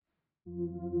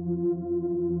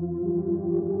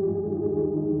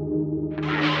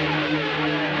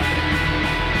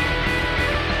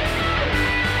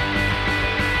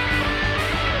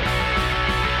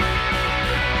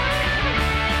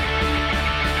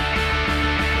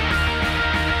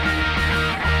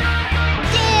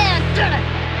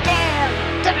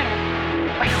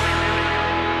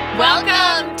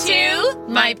Welcome to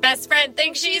My Best Friend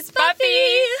Thinks She's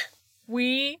Buffy.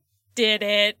 We did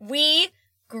it. We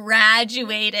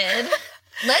graduated.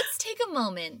 Let's take a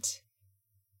moment.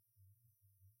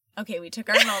 Okay, we took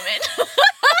our moment.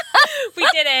 We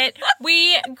did it.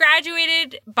 We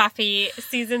graduated Buffy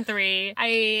season 3.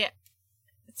 I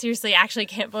seriously actually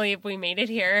can't believe we made it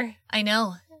here. I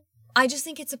know. I just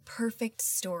think it's a perfect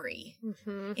story.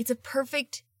 Mm-hmm. It's a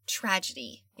perfect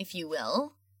tragedy, if you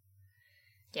will.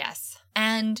 Yes.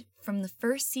 And from the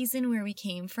first season where we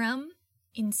came from,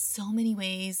 in so many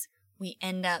ways, we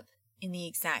end up in the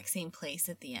exact same place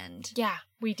at the end. Yeah,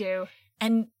 we do.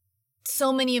 And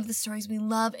so many of the stories we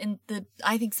love, and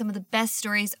I think some of the best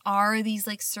stories are these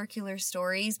like circular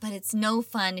stories, but it's no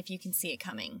fun if you can see it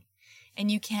coming.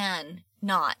 And you can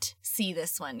not see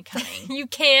this one coming. You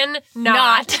can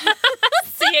not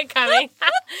see it coming.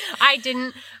 I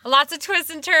didn't. Lots of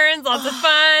twists and turns, lots of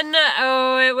fun.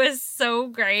 Oh, it was so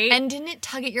great. And didn't it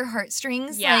tug at your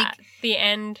heartstrings? Yeah, like, the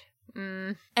end.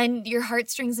 And your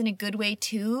heartstrings in a good way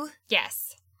too?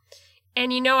 Yes.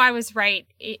 And I was right.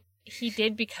 He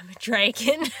did become a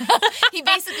dragon. He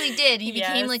basically did. He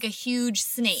became Yes. like a huge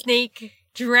snake. Snake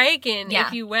dragon, Yeah.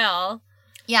 if you will.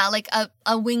 Yeah, like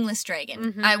a wingless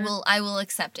dragon. Mm-hmm. I will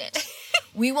accept it.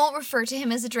 We won't refer to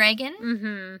him as a dragon.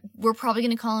 Mm-hmm. We're probably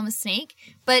going to call him a snake.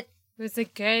 But It was a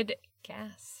good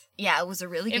guess. yeah, it was a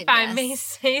really good If guess. I may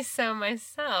say so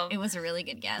myself. It was a really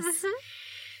good guess.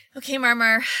 Mm-hmm. Okay,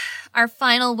 Marmar, our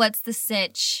final What's the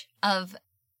Sitch of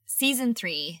season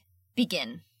 3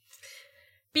 begin.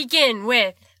 Begin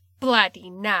with Bloody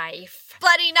Knife.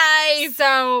 Bloody knife!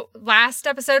 So last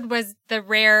episode was the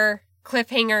rare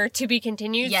cliffhanger to be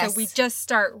continued. Yes. So we just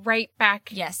start right back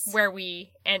Yes. where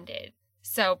we ended.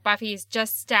 So Buffy's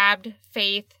just stabbed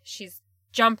Faith. She's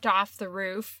jumped off the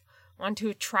roof onto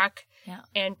a truck. Yeah.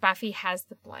 And Buffy has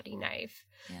the bloody knife.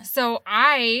 Yeah. So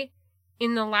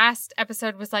in the last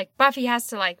episode, was like, Buffy has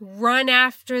to run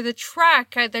after the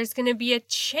truck. There's going to be a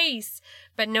chase.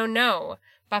 But no.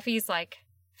 Buffy's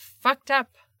fucked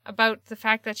up about the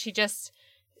fact that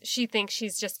she thinks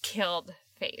she's just killed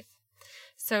Faith.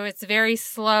 So it's very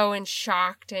slow and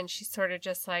shocked, and she sort of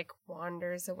just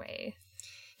wanders away.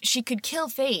 She could kill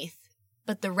Faith,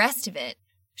 but the rest of it,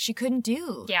 she couldn't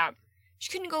do. Yeah.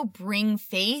 She couldn't go bring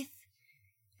Faith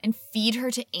and feed her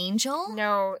to Angel.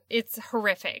 No, it's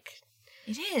horrific.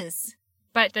 It is.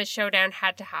 But the showdown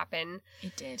had to happen.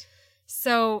 It did.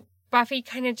 So Buffy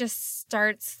kind of just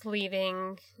starts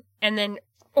leaving, and then,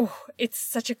 it's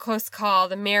such a close call.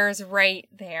 The mayor's right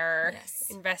there, Yes.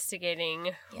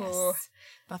 investigating. Yes.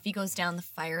 Buffy goes down the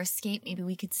fire escape. Maybe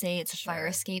we could say it's a Sure. fire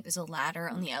escape. There's a ladder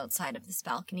on the outside of this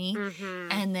balcony.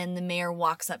 Mm-hmm. And then the mayor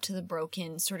walks up to the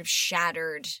broken, sort of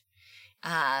shattered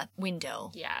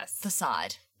window Yes.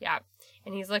 facade. Yeah.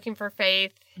 And he's looking for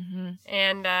Faith. Mm-hmm.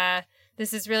 And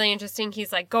this is really interesting.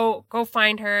 He's like, go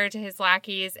find her, to his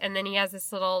lackeys. And then he has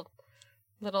this little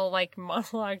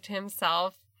monologue to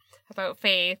himself about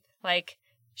Faith.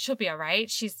 She'll be all right.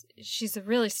 She's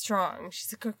really strong.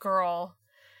 She's a good girl.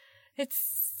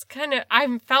 It's kind of,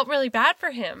 I felt really bad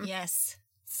for him. Yes.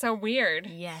 So weird.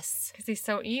 Yes. Because he's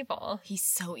so evil. He's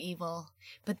so evil.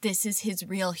 But this is his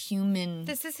real human.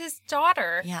 This is his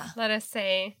daughter. Yeah. Let us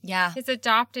say. Yeah. His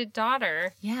adopted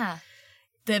daughter. Yeah.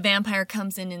 The vampire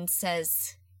comes in and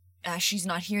says, she's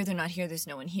not here. They're not here. There's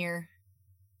no one here.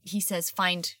 He says,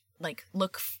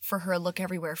 look for her, look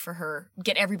everywhere for her,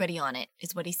 get everybody on it,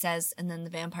 is what he says. And then the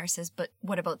vampire says, but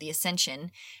what about the Ascension?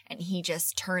 And he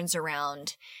just turns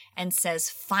around and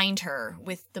says, find her,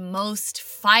 with the most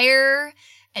fire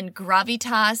and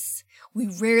gravitas. We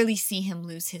rarely see him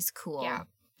lose his cool. Yeah.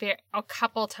 A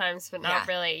couple times, but not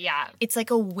really. Yeah. It's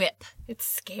like a whip. It's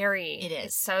scary. It is.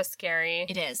 It's so scary.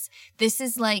 It is. This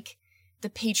is like the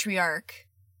patriarch.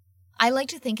 I like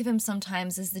to think of him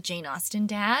sometimes as the Jane Austen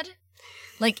dad.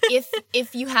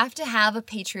 If you have to have a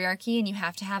patriarchy and you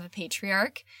have to have a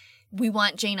patriarch, we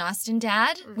want Jane Austen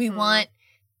dad. Mm-hmm. We want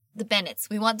the Bennets.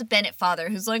 We want the Bennett father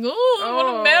who's like, I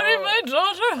want to marry my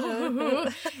daughter.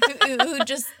 who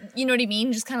just, you know what I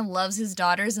mean? Just kind of loves his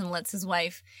daughters and lets his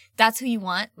wife. That's who you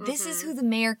want. Mm-hmm. This is who the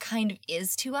mayor kind of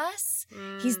is to us.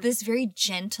 He's this very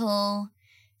gentle,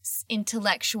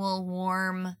 intellectual,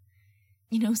 warm,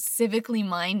 civically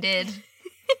minded,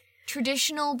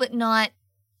 traditional but not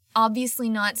obviously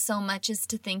not so much as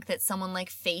to think that someone like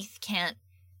Faith can't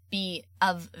be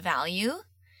of value.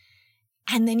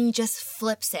 And then he just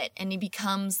flips it and he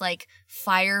becomes like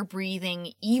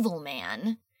fire-breathing evil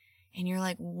man. And you're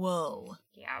like, whoa.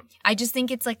 Yeah. I just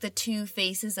think it's like the two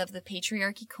faces of the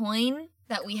patriarchy coin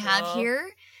that we have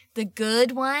here. The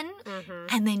good one. Mm-hmm.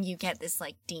 And then you get this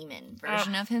like demon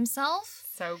version of himself.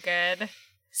 So good.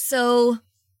 So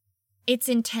it's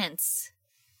intense.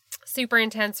 Super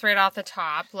intense right off the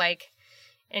top. Like,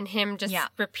 and him just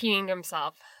repeating to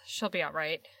himself, she'll be all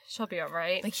right. She'll be all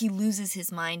right. Like he loses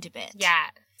his mind a bit. Yeah.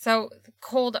 So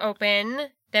cold open.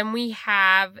 Then we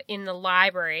have in the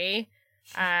library,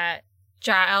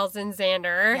 Giles and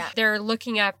Xander. Yeah. They're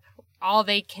looking up all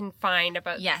they can find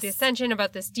about Yes. the Ascension,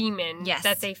 about this demon Yes.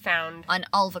 that they found. On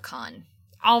Alvacon.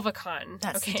 Alvacon.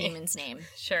 That's okay. the demon's name.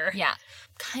 Sure. Yeah.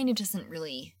 Kind of doesn't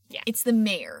really... Yeah. It's the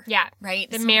mayor. Yeah. Right?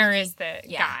 The So mayor really- is the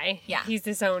yeah. guy. Yeah. He's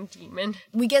his own demon.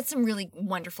 We get some really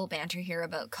wonderful banter here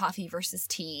about coffee versus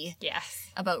tea.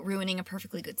 Yes. About ruining a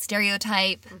perfectly good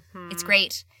stereotype. Mm-hmm. It's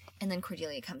great. And then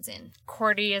Cordelia comes in.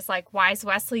 Cordy is like, why is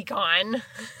Wesley gone?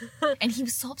 And he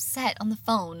was so upset on the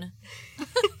phone.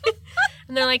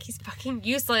 And they're like, he's fucking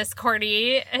useless,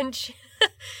 Cordy. And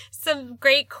some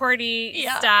great Cordy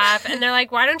stuff. And they're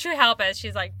like, why don't you help us?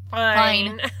 She's like,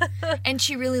 fine. And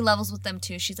she really levels with them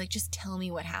too. She's like, just tell me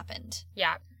what happened.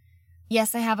 Yeah.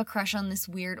 Yes, I have a crush on this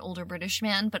weird older British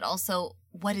man, but also,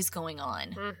 what is going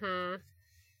on? Mm-hmm.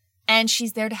 And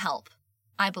she's there to help,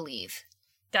 I believe.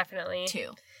 Definitely.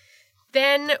 Too.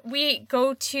 Then we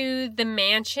go to the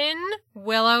mansion.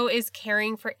 Willow is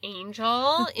caring for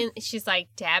Angel. She's like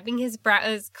dabbing his brow.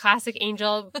 His classic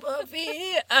Angel. Buffy.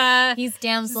 He's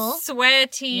damsel.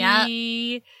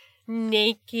 Sweaty.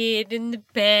 Naked in the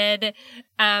bed.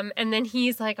 And then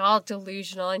he's like all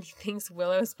delusional and he thinks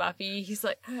Willow's Buffy. He's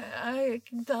like, I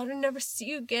thought I'd never see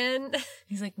you again.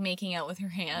 He's like making out with her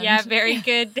hand. Yeah, very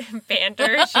good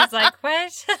banter. She's like,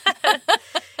 what?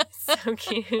 So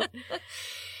cute.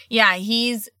 Yeah,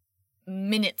 he's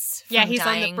minutes from he's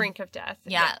dying. on the brink of death.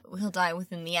 Yeah, he'll die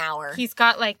within the hour. He's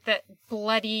got like the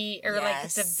bloody or like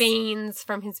Yes. the veins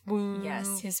from his wound.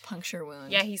 Yes, his puncture wound.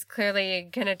 Yeah, he's clearly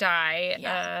gonna die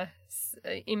Yeah.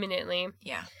 imminently.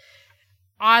 Yeah.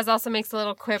 Oz also makes a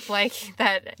little quip like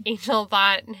that Angel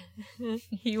thought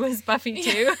he was Buffy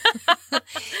too.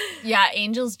 Yeah,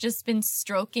 Angel's just been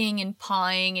stroking and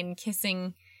pawing and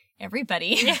kissing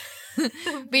everybody.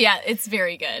 But yeah, it's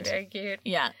very good. Very cute.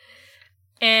 Yeah.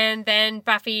 And then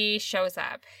Buffy shows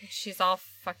up. She's all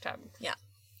fucked up. Yeah.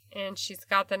 And she's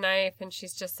got the knife and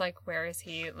she's just like, where is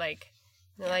he? Like,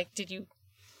 they're like, did you...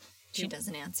 She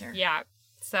doesn't answer. Yeah.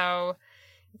 So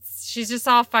she's just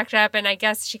all fucked up. And I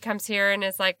guess she comes here and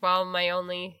is like, well, my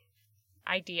only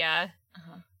idea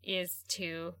is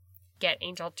to get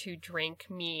Angel to drink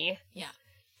me. Yeah.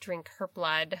 Drink her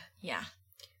blood. Yeah.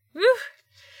 Woo!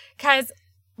 Because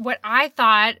what I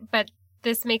thought, but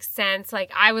this makes sense.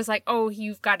 Like, I was like, oh,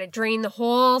 you've got to drain the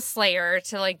whole Slayer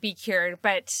to, like, be cured.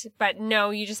 But no,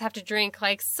 you just have to drink,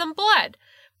 like, some blood.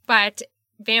 But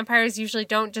vampires usually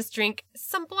don't just drink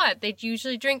some blood. They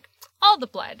usually drink all the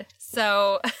blood.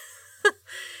 So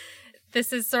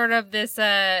this is sort of this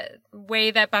way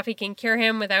that Buffy can cure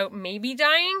him without maybe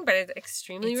dying, but it's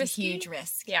extremely risky. It's a huge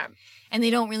risk. Yeah. And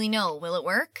they don't really know. Will it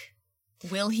work?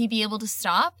 Will he be able to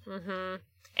stop? Mm-hmm.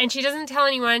 And she doesn't tell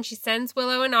anyone. She sends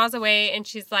Willow and Oz away, and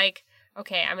she's like,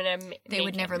 okay, I'm going to They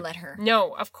would never let her.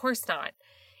 No, of course not.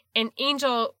 And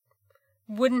Angel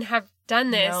wouldn't have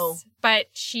done this, but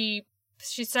she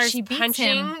starts She beats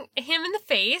punching him in the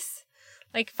face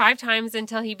like 5 times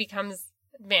until he becomes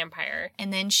vampire.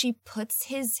 And then she puts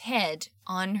his head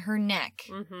on her neck.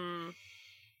 Mm-hmm.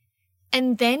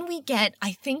 And then we get,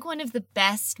 I think, one of the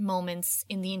best moments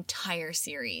in the entire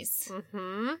series.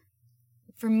 Mm-hmm.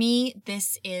 For me,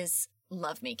 this is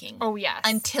lovemaking. Oh, yes.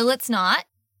 Until it's not,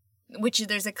 which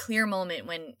there's a clear moment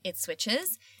when it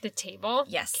switches. The table?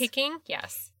 Yes. Kicking?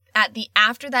 Yes.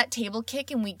 After that table kick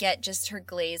and we get just her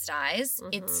glazed eyes,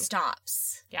 it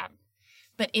stops. Yeah.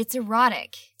 But it's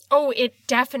erotic. Oh, it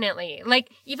definitely.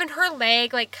 Like, even her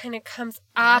leg, like, kind of comes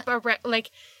up. Like,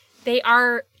 they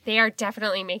are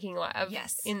definitely making love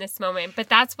in this moment. But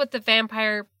that's what the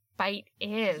vampire bite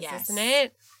is, isn't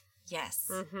it? Yes.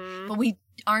 Mm-hmm. But we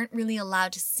aren't really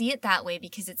allowed to see it that way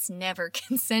because it's never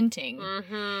consenting.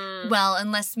 Mm-hmm. Well,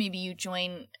 unless maybe you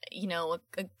join,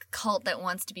 a cult that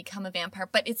wants to become a vampire,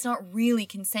 but it's not really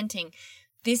consenting.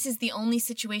 This is the only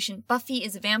situation. Buffy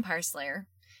is a vampire slayer.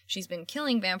 She's been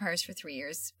killing vampires for 3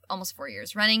 years, almost 4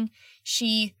 years running.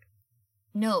 She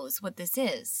knows what this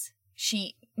is.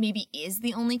 She maybe is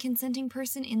the only consenting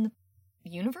person in the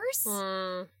universe.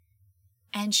 Mm.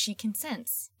 And she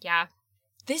consents. Yeah.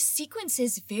 this sequence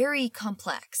is very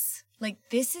complex. Like,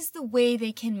 this is the way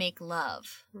they can make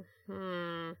love.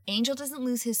 Angel doesn't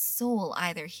lose his soul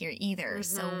either here either.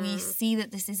 So we see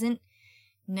that this isn't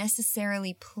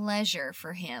necessarily pleasure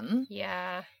for him.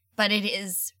 Yeah. But it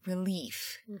is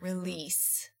relief,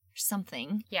 release, or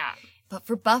something. Yeah. But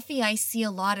for Buffy, I see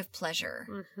a lot of pleasure.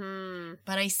 Mm-hmm.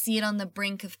 But I see it on the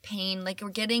brink of pain. Like, we're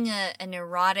getting an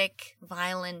erotic,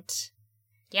 violent...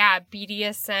 Yeah,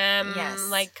 BDSM, Yes.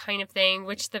 like, kind of thing,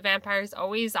 which the vampires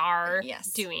always are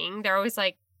Yes. doing. They're always,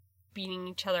 like, beating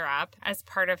each other up as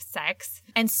part of sex.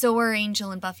 And so are Angel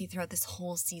and Buffy throughout this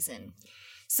whole season.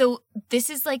 So this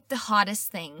is, like, the hottest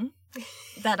thing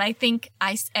that I think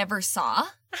I ever saw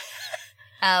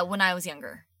when I was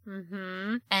younger.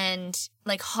 Mm-hmm. And,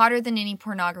 like, hotter than any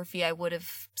pornography I would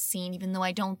have seen, even though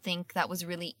I don't think that was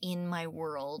really in my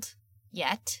world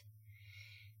yet.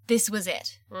 This was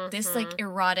it. This, like,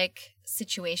 erotic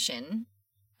situation.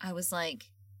 I was like,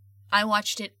 I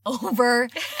watched it over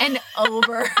and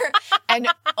over and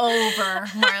over,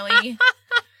 Marley.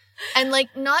 And,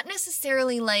 like, not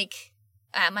necessarily, like,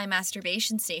 at my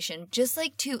masturbation station, just,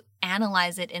 like, to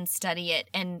analyze it and study it.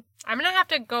 And I'm going to have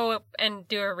to go and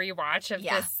do a rewatch of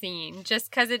this scene, just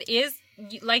because it is,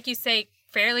 like you say,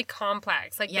 fairly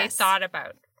complex. Like, they thought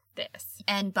about this.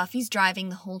 And Buffy's driving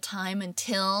the whole time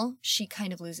until she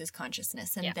kind of loses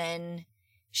consciousness. And then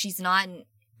she's not, and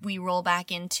we roll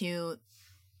back into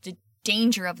the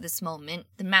danger of this moment,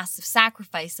 the massive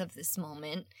sacrifice of this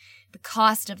moment, the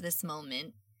cost of this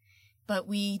moment. But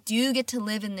we do get to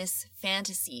live in this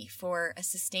fantasy for a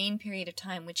sustained period of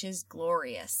time, which is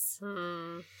glorious.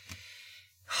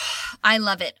 I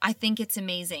love it. I think it's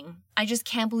amazing. I just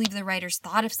can't believe the writers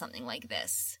thought of something like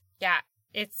this. Yeah,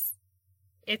 it's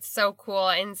so cool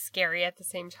and scary at the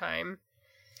same time.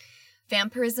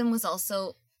 Vampirism was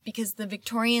also, because the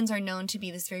Victorians are known to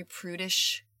be this very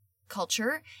prudish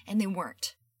culture, and they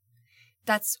weren't.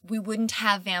 We wouldn't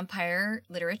have vampire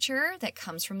literature that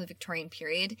comes from the Victorian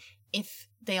period if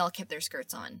they all kept their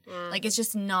skirts on. Like, it's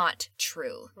just not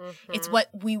true. It's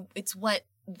what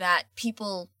that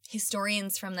people,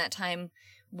 historians from that time,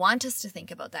 want us to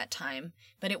think about that time,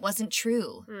 but it wasn't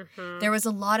true. There was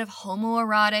a lot of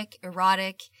homoerotic,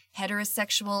 erotic,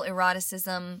 heterosexual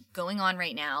eroticism going on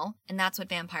right now, and that's what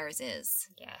vampires is.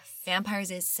 Yes.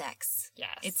 Vampires is sex.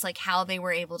 Yes. It's like how they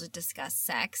were able to discuss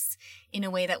sex in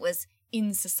a way that was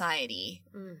in society.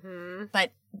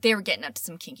 But they were getting up to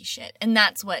some kinky shit, and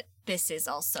that's what this is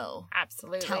also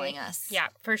absolutely telling us. Yeah,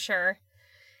 for sure.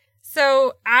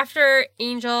 So after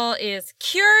Angel is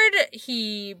cured,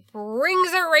 he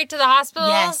brings her right to the hospital.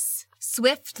 Yes,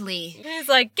 swiftly. He's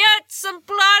like, get some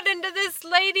blood into this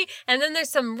lady. And then there's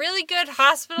some really good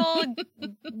hospital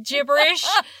gibberish.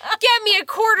 Get me a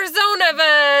cortisone of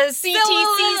a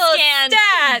CTC scan.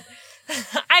 Stat.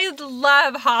 I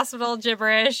love hospital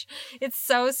gibberish. It's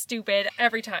so stupid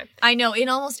every time. I know, in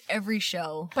almost every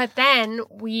show. But then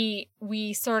we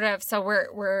sort of, so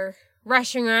we're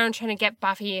rushing around trying to get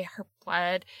Buffy her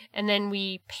blood, and then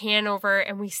we pan over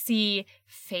and we see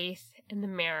Faith in the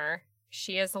mirror.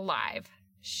 She is alive.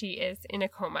 She is in a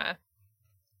coma.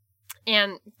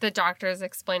 And the doctor is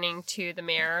explaining to the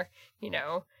mirror,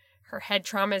 her head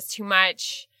trauma is too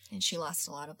much. And she lost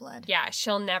a lot of blood. Yeah,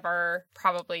 she'll never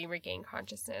probably regain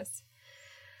consciousness.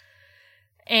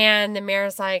 And the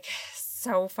mayor's like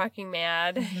so fucking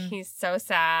mad. He's so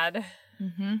sad.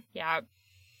 Yeah.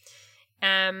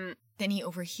 Then he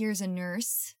overhears a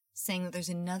nurse saying that there's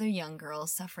another young girl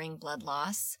suffering blood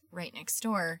loss right next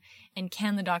door. And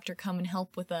can the doctor come and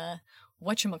help with a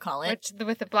whatchamacallit?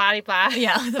 With the blah blah.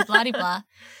 Yeah, the blah blah.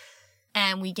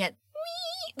 And we get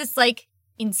this like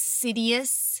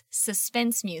insidious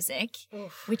suspense music,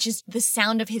 which is the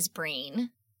sound of his brain,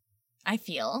 I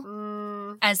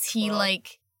feel, as he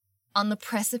like on the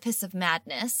precipice of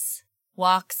madness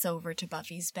walks over to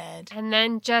Buffy's bed. And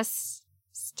then just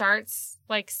starts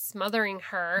like smothering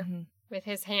her with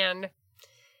his hand,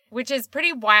 which is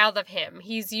pretty wild of him.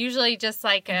 He's usually just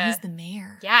like he's the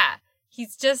mayor. Yeah.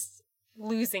 He's just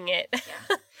losing it.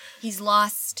 Yeah. He's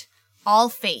lost all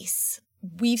face.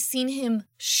 We've seen him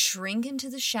shrink into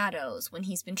the shadows when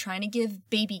he's been trying to give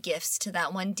baby gifts to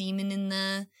that one demon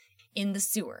in the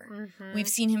sewer. We've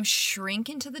seen him shrink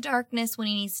into the darkness when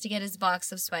he needs to get his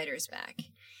box of spiders back.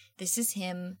 This is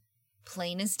him,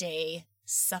 plain as day,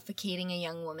 suffocating a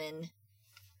young woman.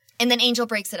 And then Angel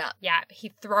breaks it up. Yeah,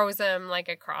 he throws him like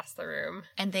across the room.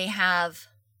 And they have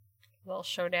a little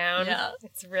showdown. Yeah.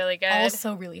 It's really good.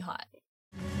 Also really hot.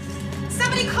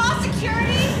 Somebody call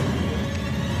security!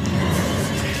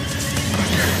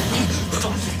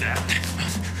 Don't do that.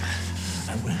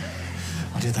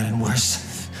 I'll do that and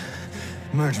worse.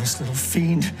 Murderous little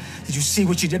fiend. Did you see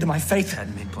what you did to my Faith?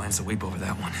 Hadn't made plans to weep over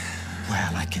that one.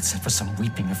 Well, I'd get set for some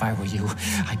weeping if I were you.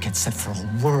 I'd get set for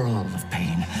a world of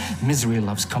pain. Misery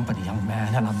loves company, young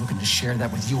man, and I'm looking to share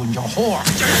that with you and your whore.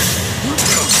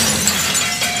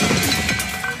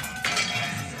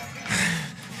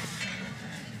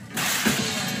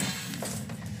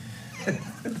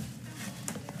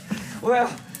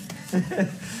 Well,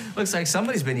 looks like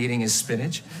somebody's been eating his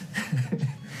spinach.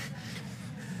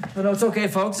 But no, it's okay,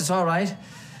 folks. It's all right.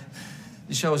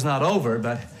 The show's not over,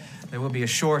 but there will be a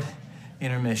short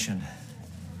intermission.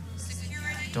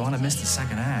 Don't want to miss the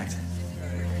second act.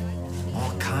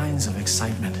 All kinds of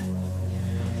excitement.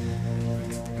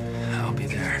 I'll be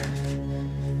there.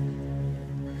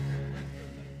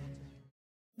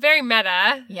 Very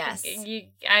meta. Yes.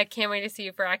 I can't wait to see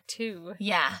you for Act 2.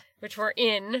 Yeah. Which we're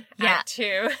in Yeah. Act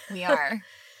 2. We are.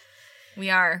 We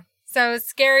are. So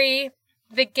scary.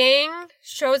 The gang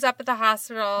shows up at the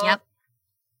hospital. Yep.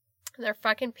 They're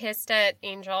fucking pissed at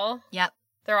Angel. Yep.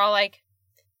 They're all like,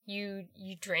 you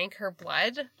drank her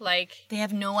blood? Like, They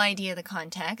have no idea the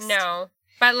context. no.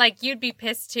 But like, you'd be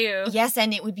pissed too. Yes,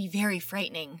 and it would be very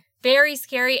frightening. Very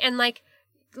scary. And like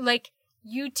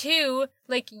you too,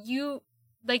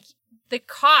 the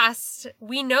cost,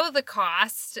 we know the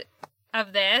cost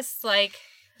of this. Like,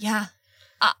 Yeah.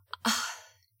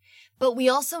 But we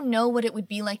also know what it would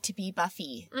be like to be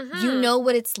Buffy. Mhm. You know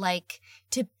what it's like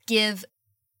to give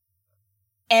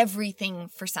everything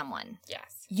for someone.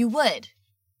 yes. You would.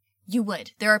 You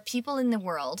would. There are people in the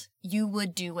world, you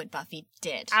would do what Buffy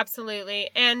did. Absolutely.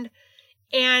 And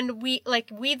we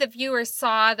the viewers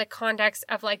saw the context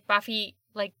of like Buffy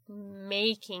like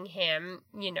making him,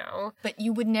 you know. But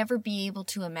you would never be able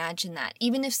to imagine that,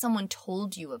 even if someone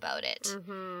told you about it.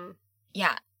 Mm-hmm.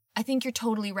 Yeah, I think you're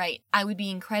totally right. I would be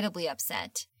incredibly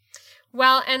upset.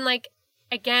 Well, and like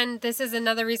again, this is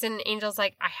another reason Angel's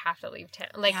like, I have to leave town.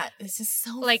 Like, yeah, this is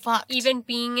so like fucked. even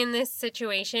being in this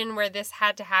situation where this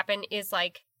had to happen is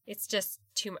like, it's just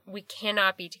too much. We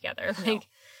cannot be together. No. Like,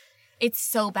 It's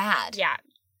so bad. yeah.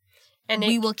 And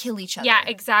we will kill each other. Yeah,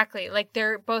 exactly. Like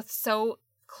they're both so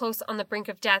close on the brink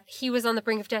of death. He was on the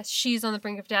brink of death. She's on the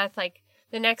brink of death. Like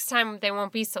the next time they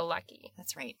won't be so lucky.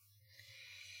 That's right.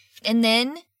 And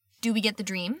then, do we get the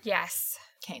dream? Yes.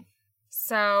 Okay.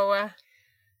 So,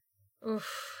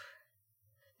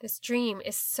 this dream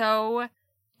is so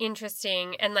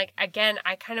interesting. And like, again,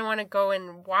 I kind of want to go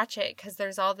and watch it because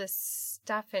there's all this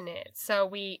stuff in it. So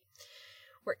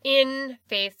we're in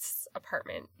Faith's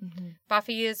apartment. Mm-hmm.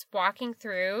 Buffy is walking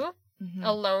through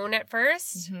alone at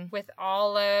 1st with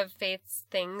all of Faith's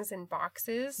things in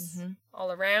boxes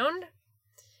all around.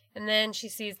 And then she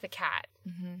sees the cat.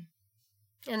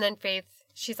 Mm-hmm. And then Faith,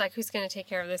 she's like, who's going to take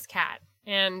care of this cat?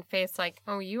 And Faith's like,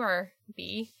 oh, you are,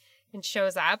 B. And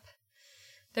shows up.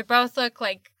 They both look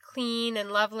like clean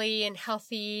and lovely and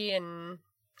healthy and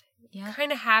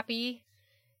kind of happy.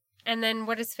 And then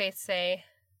what does Faith say?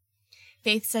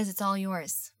 Faith says it's all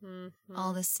yours. Mm-hmm.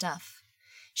 All this stuff.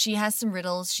 She has some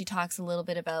riddles. She talks a little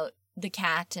bit about the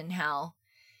cat and how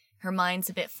her mind's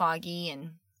a bit foggy.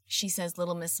 And she says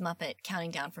Little Miss Muppet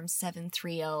counting down from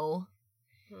 730.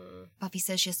 Buffy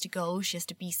says she has to go. She has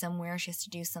to be somewhere. She has to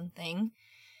do something.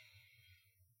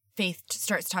 Faith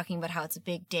starts talking about how it's a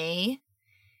big day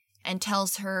and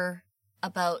tells her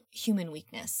about human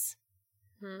weakness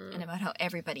and about how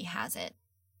everybody has it.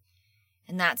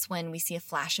 And that's when we see a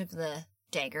flash of the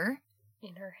dagger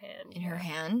in her hand. In her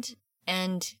hand.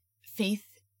 And Faith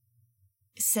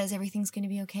says everything's going to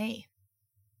be okay.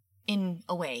 In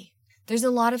a way. There's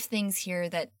a lot of things here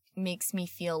that makes me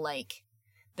feel like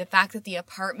the fact that the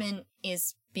apartment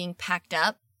is being packed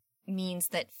up means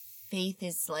that Faith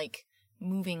is like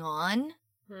moving on,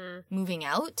 moving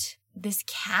out. This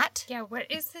cat. Yeah, what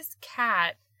is this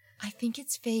cat? I think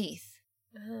it's Faith.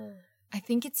 I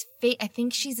think it's Faith. I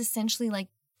think she's essentially like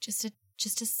just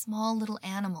a small little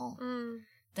animal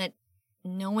that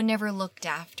no one ever looked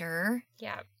after.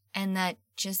 Yeah. And that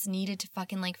just needed to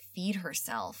fucking like feed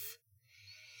herself.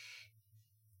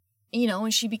 You know,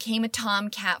 and she became a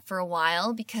tomcat for a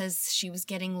while because she was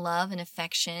getting love and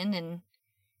affection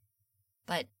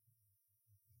but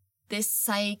this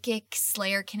psychic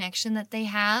slayer connection that they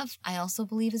have, I also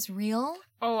believe is real.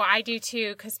 Oh, I do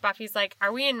too, because Buffy's like,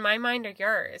 are we in my mind or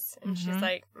yours? And she's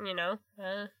like, you know,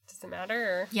 does it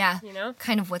matter? Or, yeah. You know?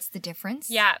 Kind of what's the difference?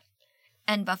 Yeah.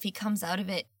 And Buffy comes out of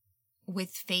it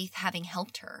with Faith having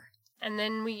helped her. And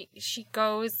then she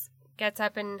gets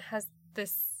up and has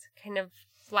this kind of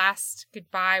last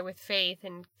goodbye with Faith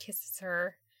and kisses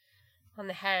her on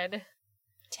the head.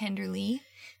 Tenderly.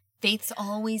 Faith's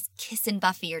always kissing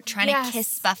Buffy or trying to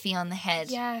kiss Buffy on the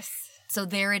head. Yes. So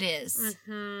there it is.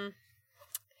 Mm-hmm.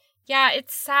 Yeah,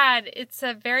 it's sad. It's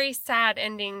a very sad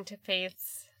ending to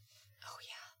Faith's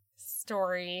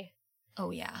story. Oh,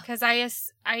 yeah. Because I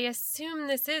assume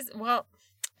this is,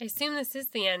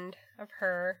 the end of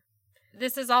her.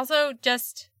 This is also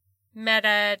just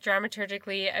meta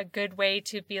dramaturgically a good way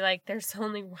to be like, there's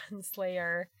only one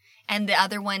Slayer. And the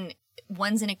other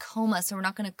one's in a coma, so we're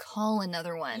not going to call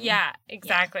another one. Yeah,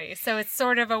 exactly. Yeah. So it's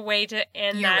sort of a way to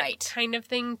end kind of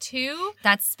thing too.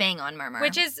 That's bang on, Marmar.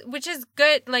 Which is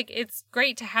good. Like, it's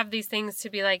great to have these things to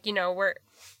be like, we're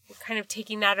kind of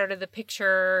taking that out of the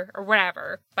picture or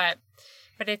whatever. But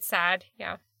it's sad.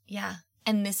 Yeah. Yeah.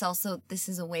 And this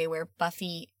is a way where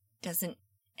Buffy doesn't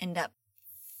end up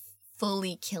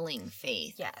fully killing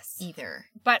Faith. Yes. Either.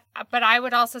 But I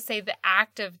would also say the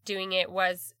act of doing it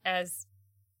was as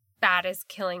bad as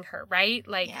killing her, right?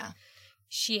 Like,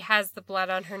 she has the blood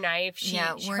on her knife.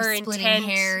 We're splitting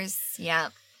hairs. Yeah.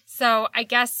 So I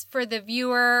guess for the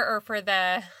viewer or for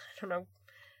the,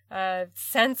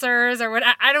 censors or what,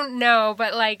 I don't know,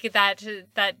 but like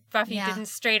that Buffy didn't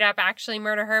straight up actually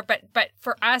murder her, but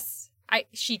for us,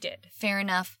 she did. Fair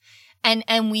enough.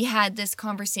 And we had this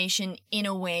conversation in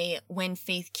a way when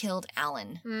Faith killed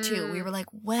Alan too. We were like,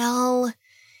 well,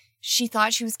 she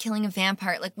thought she was killing a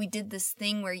vampire. Like, we did this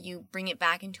thing where you bring it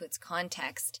back into its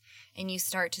context and you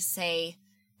start to say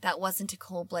that wasn't a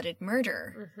cold-blooded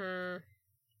murder. Mm-hmm.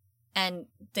 And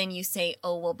then you say,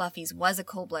 oh, well, Buffy's was a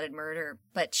cold-blooded murder,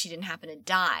 but she didn't happen to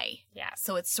die. Yeah.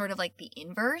 So it's sort of like the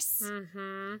inverse.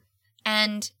 Mm-hmm.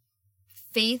 And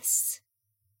Faith's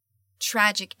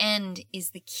tragic end is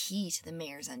the key to the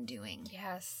mayor's undoing.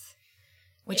 Yes.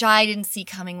 Which I didn't see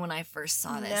coming when I first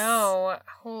saw this. No.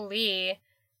 Holy.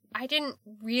 I didn't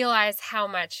realize how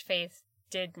much Faith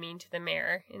did mean to the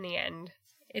mayor in the end.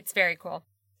 It's very cool.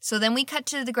 So then we cut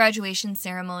to the graduation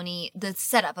ceremony, the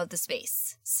setup of the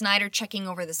space. Snyder checking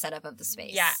over the setup of the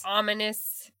space. Yeah,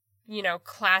 ominous,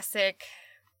 classic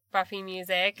Buffy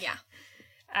music.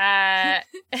 Yeah.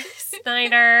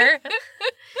 Snyder.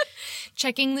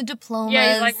 Checking the diplomas.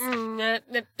 Yeah, he's like,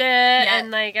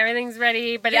 and like everything's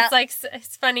ready. But it's like,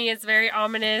 it's funny, it's very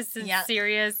ominous and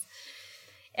serious.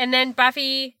 And then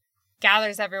Buffy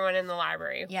gathers everyone in the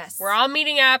library. Yes. We're all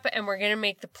meeting up and we're going to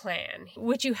make the plan,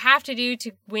 which you have to do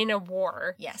to win a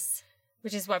war. Yes.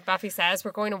 Which is what Buffy says.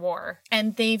 We're going to war.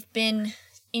 And they've been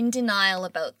in denial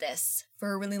about this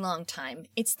for a really long time.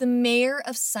 It's the mayor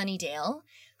of Sunnydale,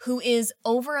 who is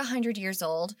over 100 years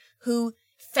old, who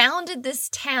founded this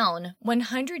town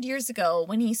 100 years ago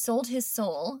when he sold his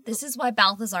soul. This is why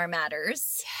Balthazar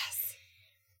matters. Yes.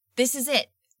 This is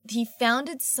it. He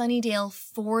founded Sunnydale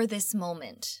for this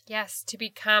moment. Yes, to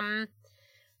become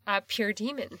a pure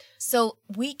demon. So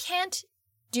we can't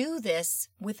do this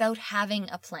without having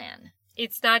a plan.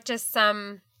 It's not just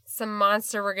some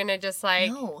monster we're going to just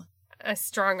like a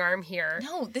strong arm here.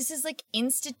 No, this is like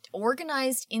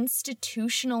organized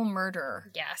institutional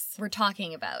murder. Yes. We're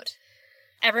talking about.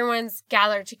 Everyone's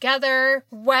gathered together.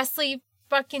 Wesley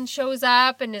fucking shows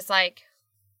up and is like,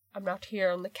 I'm not here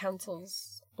on the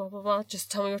council's blah, blah, blah.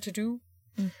 Just tell me what to do.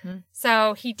 Mm-hmm.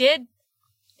 So he did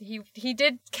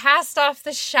cast off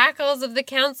the shackles of the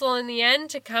council in the end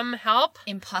to come help.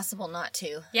 Impossible not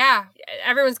to. Yeah.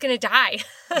 Everyone's going to die.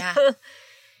 Yeah.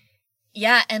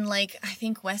 Yeah. And like, I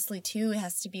think Wesley too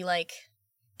has to be like,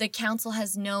 the council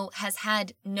has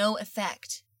had no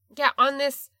effect. Yeah. On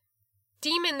this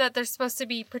demon that they're supposed to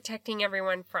be protecting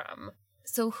everyone from.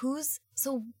 So who's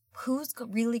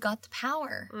really got the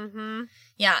power? Mm-hmm.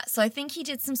 Yeah, so I think he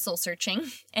did some soul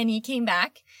searching, and he came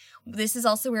back. This is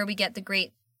also where we get the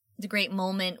great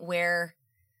moment where,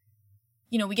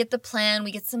 we get the plan,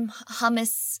 we get some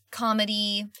hummus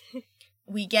comedy,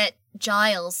 we get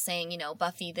Giles saying,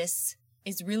 Buffy, this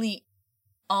is really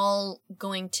all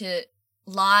going to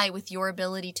lie with your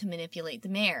ability to manipulate the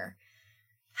mayor.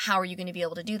 How are you going to be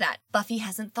able to do that? Buffy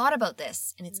hasn't thought about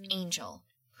this, and it's Angel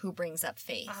who brings up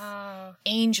Faith. Oh.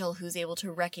 Angel who's able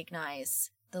to recognize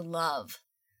the love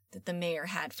that the mayor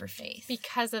had for Faith.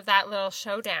 Because of that little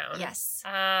showdown. Yes.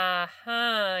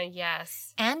 Uh-huh,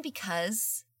 yes. And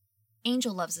because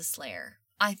Angel loves a Slayer,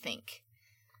 I think.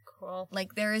 Cool.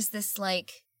 Like, there is this,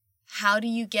 like, how do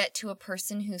you get to a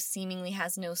person who seemingly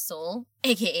has no soul,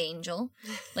 aka Angel?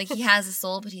 Like, he has a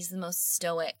soul, but he's the most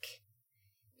stoic.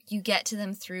 You get to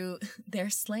them through their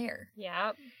Slayer.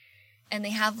 Yep. And they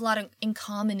have a lot in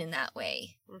common in that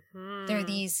way. Mm-hmm. They're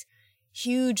these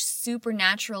huge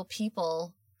supernatural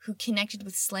people who connected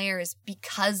with Slayers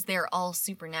because they're all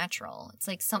supernatural. It's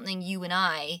like something you and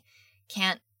I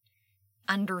can't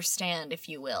understand, if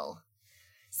you will.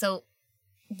 So,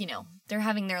 they're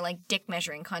having their, like, dick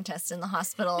measuring contest in the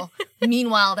hospital.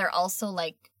 Meanwhile, they're also,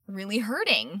 like, really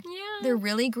hurting. Yeah. They're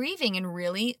really grieving and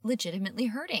really legitimately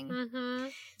hurting. Mm-hmm.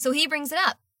 So he brings it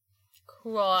up.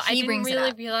 Cool. I He didn't brings it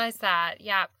really up. realize that.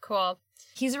 Yeah, cool.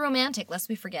 He's a romantic, lest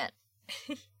we forget.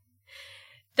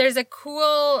 There's a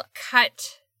cool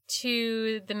cut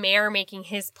to the mayor making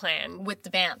his plan. With the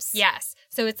vamps. Yes.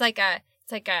 So it's like a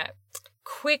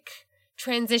quick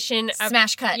transition of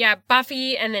Smash cut. Yeah,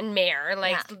 Buffy and then Mayor.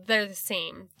 Like Yeah. they're the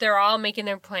same. They're all making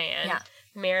their plan. Yeah.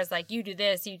 The mayor's like, you do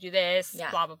this,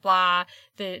 Yeah. blah, blah, blah.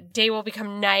 The day will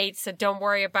become night, so don't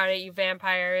worry about it, you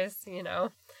vampires, you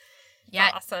know.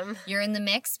 Yeah. Awesome. You're in the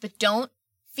mix, but don't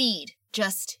feed,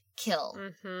 just kill.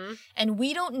 Mm-hmm. And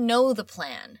we don't know the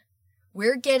plan.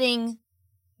 We're getting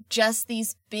just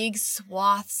these big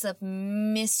swaths of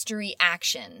mystery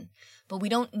action, but we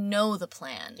don't know the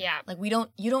plan. Yeah. Like you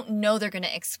don't know they're going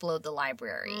to explode the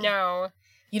library. No.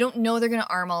 You don't know they're going to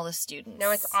arm all the students.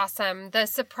 No, it's awesome. The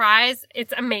surprise,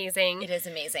 it's amazing. It is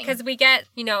amazing. Because we get,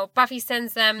 Buffy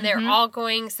sends them, they're all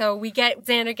going, so we get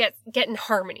Xander getting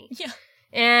Harmony. Yeah.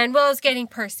 And Willow's getting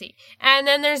Percy. And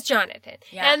then there's Jonathan.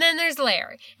 Yeah. And then there's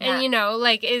Larry. And,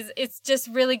 it's just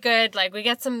really good. Like, we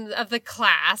get some of the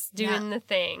class doing the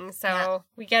thing. So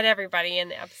we get everybody in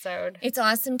the episode. It's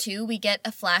awesome, too. We get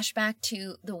a flashback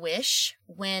to The Wish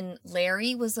when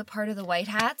Larry was a part of the White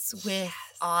Hats with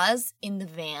Oz in the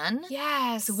van.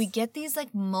 Yes. So we get these,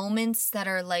 moments that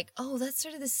are like, oh, that's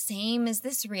sort of the same as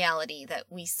this reality that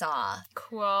we saw.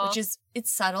 Cool. Which is,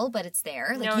 it's subtle, but it's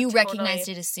there. No, You totally. recognized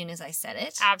it as soon as I said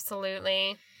it.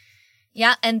 Absolutely.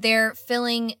 Yeah, and they're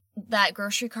filling that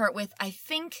grocery cart with, I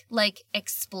think,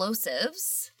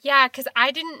 explosives. Yeah, because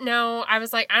I didn't know. I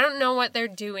was like, I don't know what they're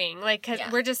doing. Like, because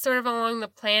we're just sort of along the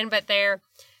plan, but they've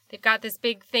got this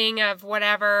big thing of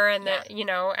whatever, and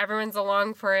everyone's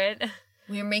along for it.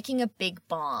 We're making a big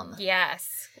bomb.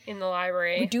 Yes, in the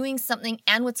library. We're doing something,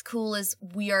 and what's cool is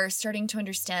we are starting to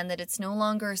understand that it's no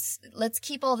longer, let's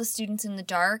keep all the students in the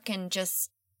dark and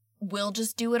we'll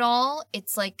just do it all.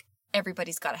 It's like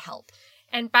everybody's got to help.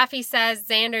 And Buffy says,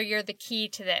 Xander, you're the key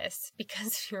to this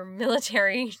because of your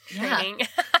military training.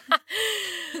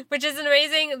 Which is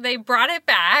amazing. They brought it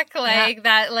back.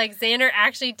 Xander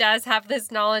actually does have this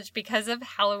knowledge because of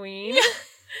Halloween.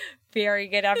 Very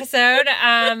good episode.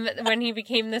 When he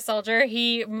became the soldier,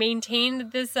 he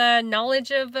maintained this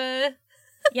knowledge of warfare.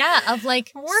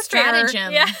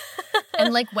 Stratagem. Yeah.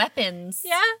 And weapons.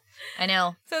 Yeah. I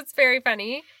know. So it's very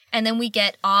funny. And then we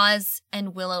get Oz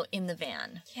and Willow in the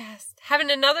van. Yes.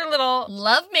 Having another little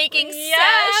Love-making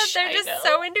sesh. They're I just know.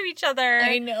 so into each other.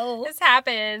 I know. This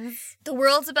happens. The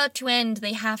world's about to end.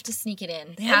 They have to sneak it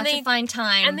in. They have to find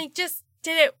time. And they just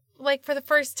did it for the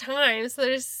first time. So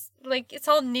there's it's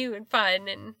all new and fun,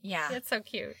 and it's so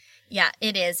cute. Yeah,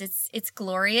 it is. It's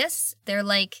glorious. They're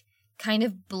kind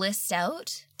of blissed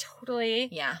out. Totally.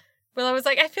 Yeah. Willow was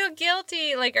like, I feel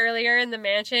guilty, earlier in the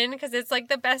mansion, because it's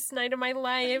the best night of my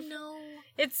life. I know.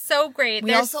 It's so great.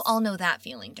 We also all know that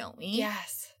feeling, don't we?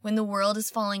 Yes. When the world is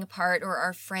falling apart, or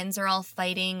our friends are all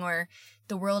fighting, or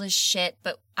the world is shit,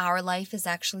 but our life is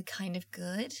actually kind of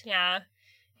good. Yeah.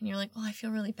 And you're like, oh, I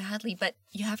feel really badly, but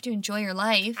you have to enjoy your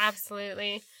life.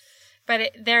 Absolutely.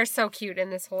 But they're so cute in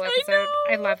this whole episode.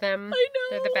 I love them. I know.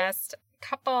 They're the best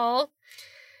couple.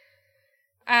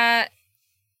 Then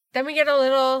we get a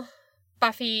little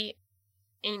Buffy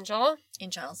Angel. In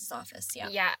Giles' office, yeah.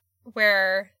 Yeah.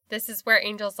 Where this is where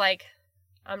Angel's like,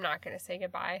 I'm not going to say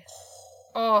goodbye.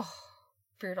 Oh,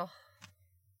 brutal.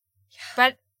 Yeah.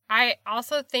 But I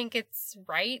also think it's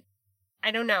right. I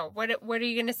don't know. What are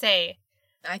you going to say?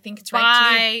 I think it's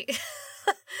right, too.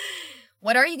 Bye.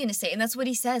 What are you going to say? And that's what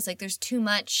he says. There's too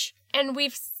much. And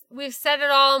we've said it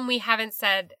all, and we haven't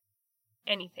said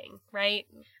anything, right?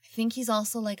 I think he's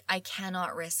also like, I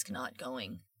cannot risk not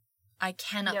going. I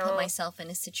cannot put myself in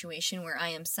a situation where I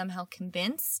am somehow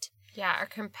convinced. Yeah, or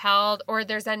compelled, or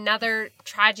there's another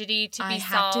tragedy to be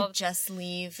solved. I have to just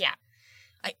leave. Yeah.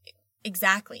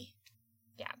 Exactly.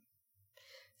 Yeah.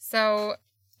 So.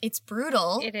 It's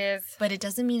brutal. It is. But it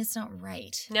doesn't mean it's not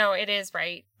right. No, it is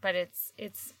right, but it's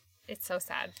so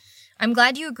sad. I'm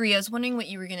glad you agree. I was wondering what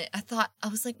you were going to... I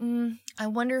was like, I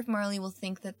wonder if Marley will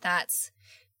think that that's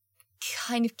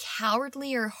kind of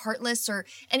cowardly or heartless and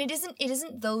it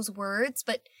isn't those words,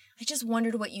 but I just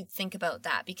wondered what you'd think about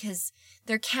that, because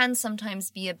there can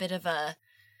sometimes be a bit of a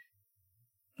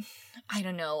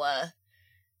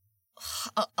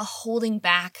holding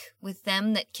back with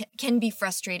them that can be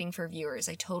frustrating for viewers.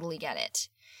 I totally get it.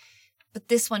 But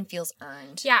this one feels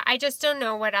earned. Yeah, I just don't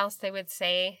know what else they would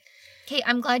say. Okay,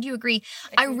 I'm glad you agree.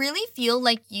 I really feel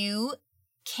like you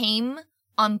came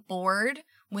on board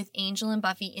with Angel and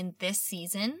Buffy in this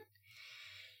season.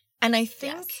 And I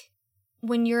think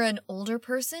when you're an older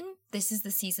person, this is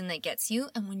the season that gets you.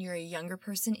 And when you're a younger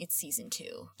person, it's season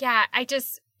 2. Yeah,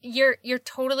 you're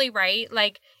totally right.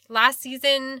 Like last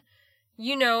season,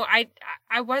 you know,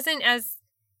 I wasn't as,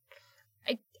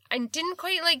 I didn't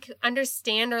quite like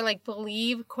understand or like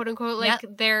believe, quote unquote,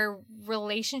 like their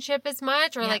relationship as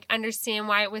much, or like understand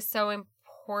why it was so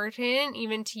important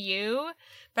even to you.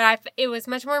 But it was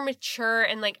much more mature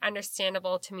and like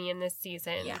understandable to me in this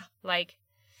season. Yeah. Like,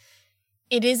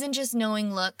 it isn't just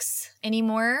knowing looks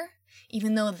anymore,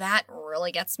 even though that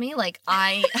really gets me. Like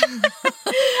a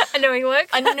knowing look.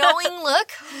 A knowing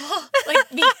look. Like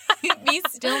be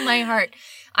still my heart.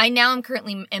 I now am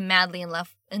currently madly in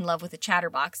love with a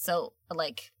chatterbox. So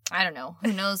like, I don't know.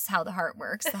 Who knows how the heart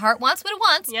works? The heart wants what it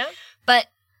wants. Yeah.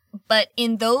 But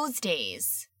in those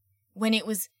days when it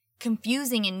was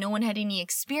confusing and no one had any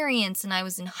experience and I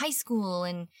was in high school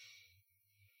and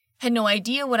had no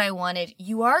idea what I wanted,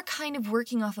 you are kind of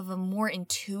working off of a more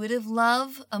intuitive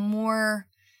love, a more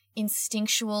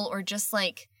instinctual or just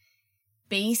like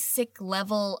basic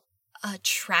level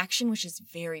attraction, which is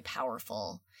very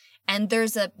powerful. And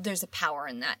there's a power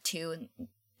in that too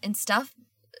and stuff.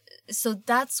 So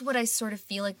that's what I sort of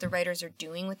feel like the writers are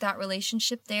doing with that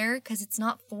relationship there, because it's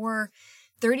not for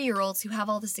 30-year-olds who have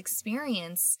all this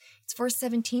experience. It's for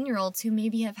 17-year-olds who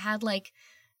maybe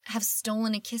have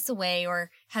stolen a kiss away, or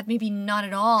have maybe not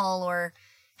at all, or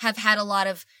have had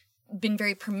been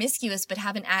very promiscuous but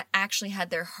haven't actually had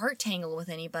their heart tangle with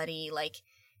anybody. Like,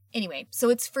 anyway,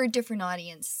 so it's for a different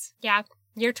audience. Yeah,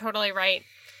 you're totally right.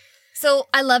 So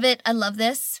I love it. I love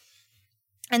this.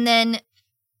 And then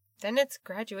it's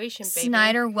graduation, baby.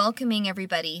 Snyder welcoming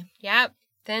everybody. Yep.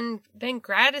 Then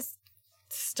grad is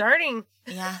starting.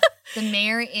 Yeah. The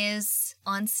mayor is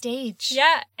on stage.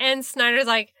 Yeah. And Snyder's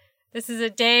like, this is a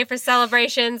day for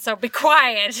celebration, so be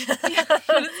quiet. Yeah. What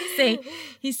does he say?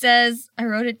 He says, I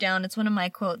wrote it down. It's one of my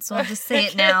quotes, so I'll just say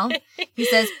it now. He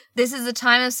says, this is a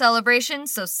time of celebration,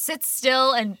 so sit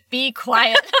still and be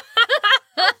quiet.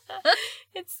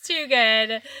 It's too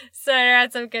good. Snyder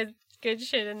had some good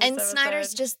shit in this And episode.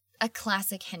 Snyder's just a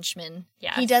classic henchman.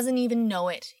 Yeah. He doesn't even know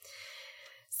it.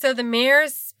 So the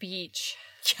mayor's speech.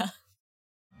 Yeah.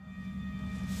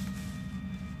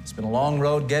 It's been a long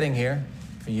road getting here.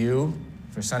 For you,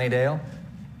 for Sunnydale.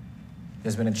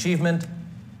 There's been achievement,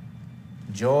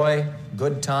 joy,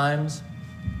 good times,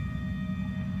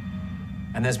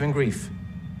 and there's been grief.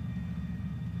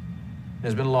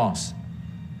 There's been loss.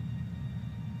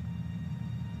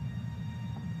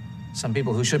 Some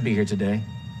people who should be here today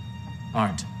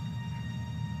aren't.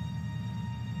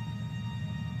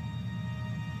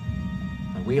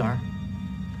 But we are.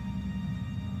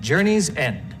 Journeys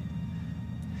end.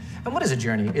 And what is a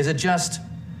journey? Is it just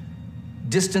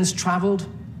distance traveled?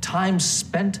 Time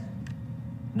spent?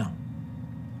 No.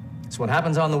 It's what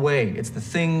happens on the way. It's the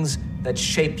things that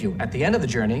shape you. At the end of the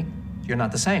journey, you're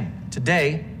not the same.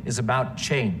 Today is about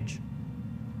change.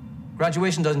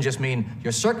 Graduation doesn't just mean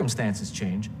your circumstances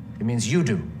change. It means you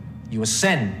do. You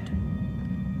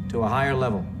ascend to a higher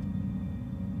level.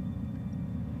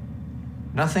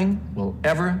 Nothing will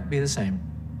ever be the same.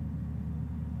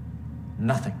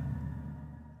 Nothing.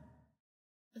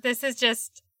 This is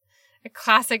just a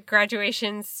classic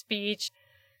graduation speech.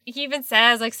 He even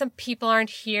says, like, some people aren't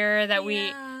here that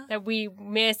we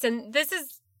miss, and this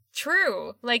is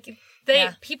true. Like,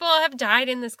 people have died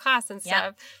in this class and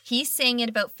stuff. Yeah. He's saying it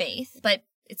about faith, but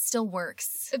it still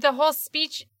works. The whole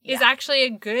speech is actually a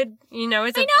good,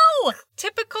 it's a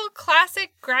typical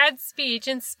classic grad speech,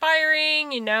 inspiring,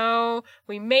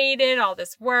 we made it, all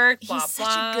this work, blah, He's blah.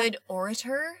 such a good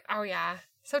orator. Oh, yeah.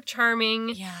 So charming.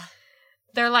 Yeah.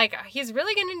 They're like, he's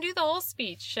really going to do the whole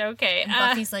speech. Okay. And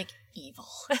Buffy's like, evil.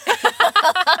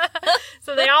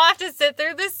 So they all have to sit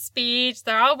through this speech.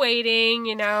 They're all waiting,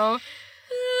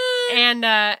 And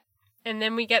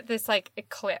then we get this, like,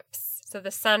 eclipse. So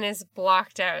the sun is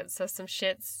blocked out. So some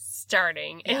shit's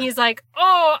starting. And he's like,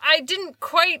 oh, I didn't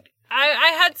quite...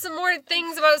 I had some more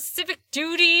things about civic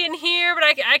duty in here, but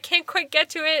I can't quite get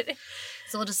to it.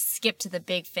 So we'll just skip to the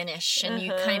big finish. And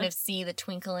you kind of see the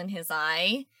twinkle in his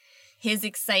eye. His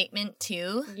excitement,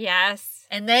 too. Yes.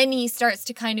 And then he starts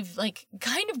to kind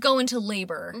of go into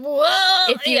labor.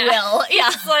 Whoa! If you will. Yeah.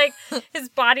 It's like, his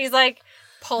body's like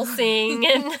pulsing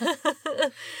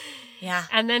and... Yeah.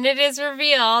 And then it is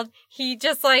revealed he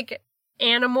just like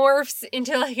anamorphs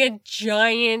into like a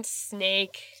giant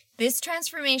snake. This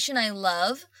transformation I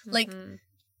love. Like,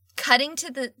 cutting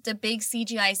to the big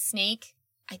CGI snake,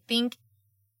 I think,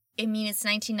 it's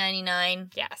 1999.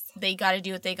 Yes. They gotta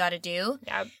do what they gotta do.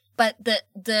 Yep. But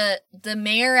the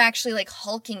mayor actually, like,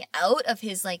 hulking out of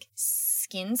his, like,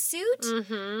 skin suit.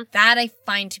 Mm-hmm. That I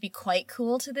find to be quite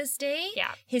cool to this day.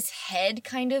 Yeah. His head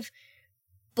kind of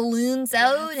balloons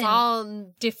out. It's and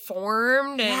all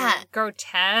deformed Yeah. and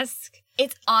grotesque.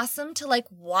 it's awesome to like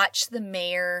watch the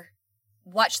mayor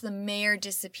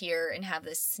disappear and have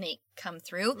this snake come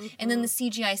through. And then the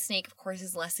CGI snake, of course,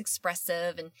 is less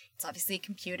expressive, and it's obviously a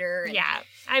computer. And Yeah.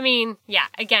 I mean, yeah,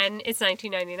 again, it's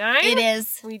 1999. it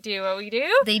is. We do what we do.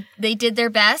 They did their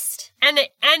best. And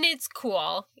it's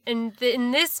cool. And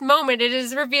in this moment, it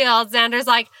is revealed Xander's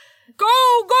like, go,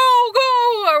 go,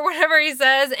 go, or whatever he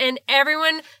says. And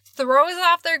everyone throws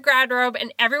off their grad robe,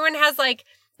 and everyone has like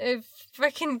a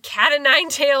fucking cat of nine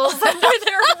tails under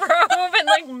their robe and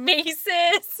like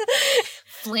maces.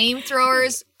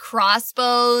 Flamethrowers,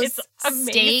 crossbows, It's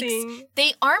amazing. stakes.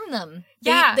 They arm them.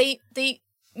 Yeah. They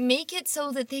make it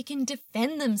so that they can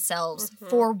defend themselves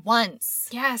for once.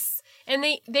 Yes. And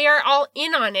they are all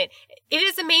in on it. It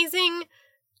is amazing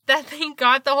that they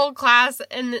got the whole class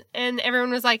and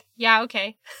everyone was like, yeah,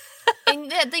 okay.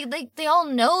 And they all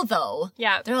know though.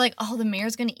 Yeah. They're like, oh, the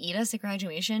mayor's gonna eat us at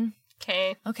graduation.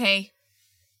 Okay. Okay.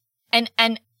 And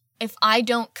if I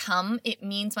don't come, it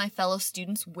means my fellow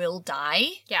students will die.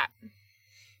 Yeah.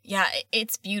 Yeah,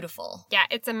 it's beautiful. Yeah,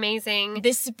 it's amazing.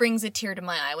 This brings a tear to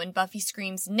my eye when Buffy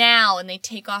screams now and they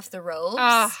take off the robes.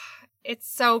 Oh, it's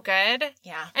so good.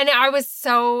 Yeah. And I was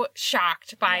so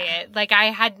shocked by it. Like I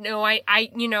had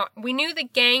we knew the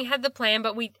gang had the plan,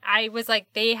 but I was like,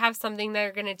 they have something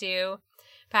they're going to do.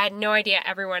 But I had no idea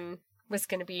everyone was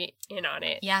going to be in on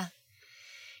it. Yeah.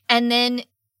 And then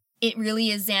it really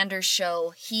is Xander's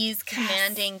show. He's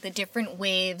commanding the different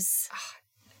waves.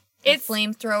 The It's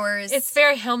flamethrowers. It's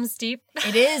very Helm's Deep.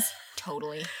 It is.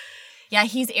 Totally. Yeah,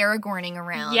 he's Aragorning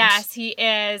around. Yes, he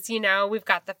is. You know, we've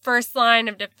got the first line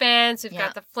of defense. We've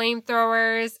got the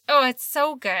flamethrowers. Oh, it's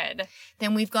so good.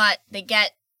 Then they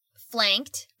get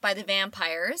flanked by the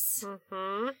vampires.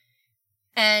 Mm-hmm.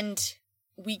 And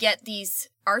we get these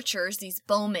archers, these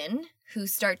bowmen, who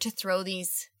start to throw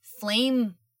these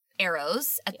flame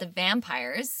arrows at the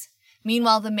vampires.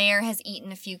 Meanwhile, the mayor has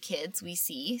eaten a few kids, we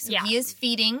see. So he is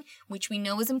feeding, which we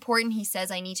know is important. He says,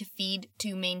 I need to feed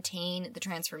to maintain the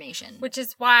transformation. Which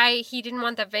is why he didn't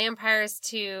want the vampires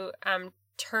to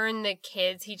turn the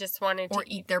kids. He just wanted Or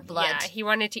to eat their blood. Yeah, he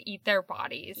wanted to eat their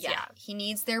bodies. Yeah. He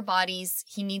needs their bodies.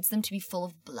 He needs them to be full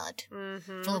of blood.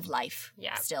 Mm-hmm. Full of life.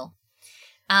 Yeah. Still.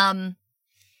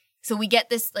 So we get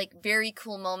this like very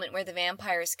cool moment where the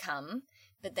vampires come,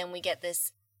 but then we get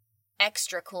this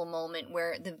extra cool moment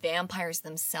where the vampires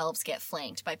themselves get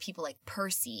flanked by people like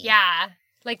Percy. Yeah.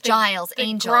 Like Giles, the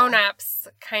Angel. grown-ups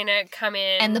kind of come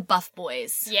in. And the buff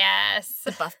boys. Yes.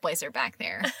 The buff boys are back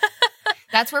there.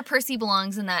 That's where Percy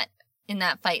belongs in that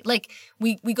fight. Like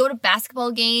we go to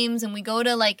basketball games and we go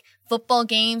to like football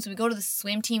games, we go to the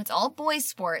swim team. It's all boys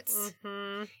sports.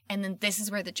 Mm-hmm. And then this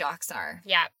is where the jocks are.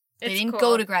 Yeah. They didn't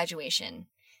go to graduation.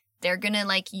 They're going to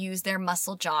like use their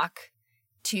muscle jock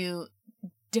to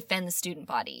defend the student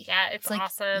body. Yeah, it's like,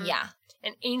 awesome. Yeah.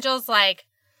 And Angel's like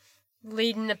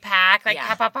leading the pack, like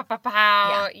Yeah. pow, pow, pow, pow,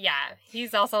 pow. Yeah.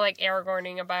 He's also like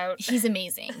Aragorning about. He's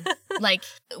amazing. Like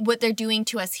what they're doing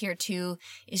to us here too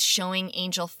is showing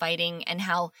Angel fighting and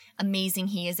how amazing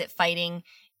he is at fighting,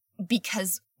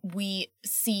 because we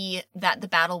see that the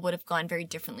battle would have gone very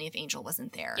differently if Angel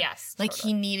wasn't there. Yes. Like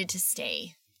totally. he needed to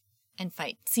stay and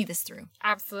fight, see this through.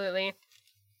 Absolutely.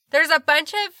 There's a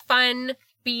bunch of fun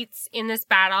beats in this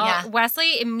battle. Yeah.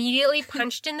 Wesley immediately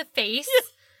punched in the face.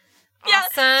 Yeah,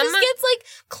 Awesome. just gets like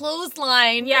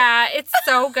clothesline. Yeah, it's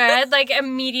so good. Like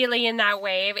immediately in that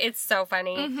wave. It's so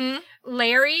funny. Mm-hmm.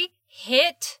 Larry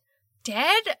hit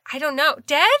dead? I don't know.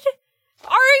 Dead?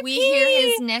 R.I.P. We hear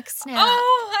his neck snap.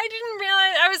 Oh, I didn't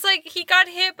realize. I was like, he got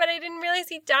hit, but I didn't realize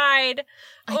he died.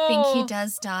 I think he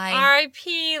does die.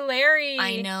 R.I.P. Larry.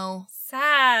 I know.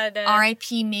 Sad.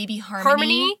 R.I.P. maybe Harmony.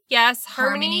 Harmony? Yes,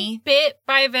 Harmony. Harmony. Bit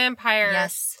by a vampire.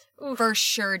 Yes. Oof. For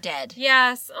sure dead.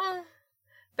 Yes. Oh.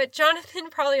 But Jonathan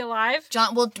probably alive.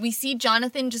 Well, we see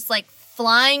Jonathan just like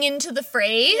flying into the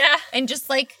fray. Yeah. And just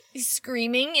like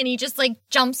screaming, and he just like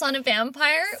jumps on a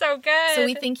vampire. So good. So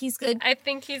we think he's good. I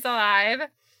think he's alive.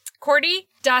 Cordy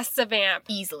dusts a vamp.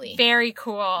 Easily. Very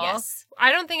cool. Yes.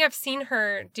 I don't think I've seen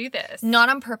her do this. Not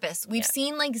on purpose. We've Yeah.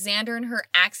 seen like Xander and her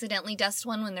accidentally dust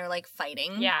one when they're like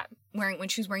fighting. Yeah. When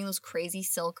she was wearing those crazy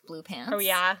silk blue pants. Oh,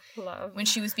 yeah. Love. When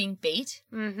she was being bait.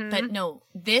 Mm-hmm. But no,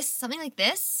 something like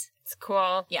this. It's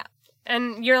cool. Yeah.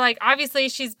 And you're like, obviously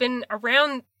she's been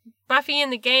around Buffy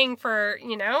and the gang for,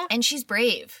 And she's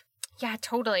brave. Yeah,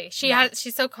 totally.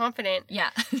 She's so confident.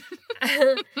 Yeah.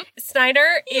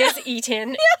 Snyder is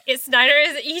eaten. Snyder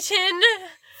is eaten.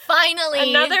 Finally.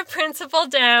 Another principal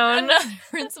down. Another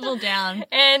principal down.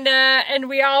 And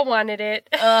we all wanted it.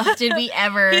 Ugh, did we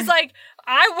ever? He's like,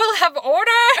 I will have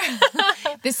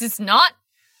order. This is not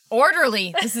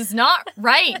orderly. This is not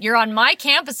right. You're on my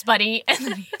campus, buddy. And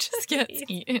then he just gets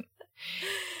eaten.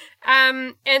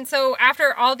 And so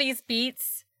after all these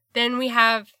beats, then we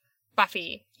have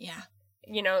Buffy. Yeah.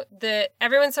 You know,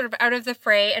 everyone's sort of out of the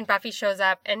fray, and Buffy shows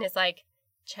up and is like,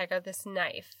 check out this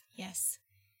knife. Yes.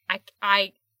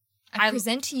 I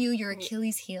present to you your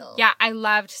Achilles heel. Yeah, I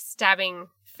loved stabbing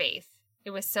Faith.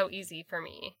 It was so easy for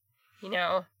me. You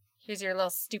know, here's your little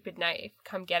stupid knife.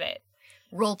 Come get it.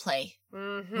 Role play.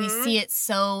 Mm-hmm. We see it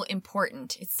so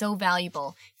important. It's so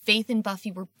valuable. Faith and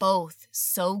Buffy were both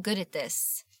so good at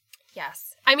this.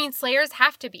 Yes. I mean, Slayers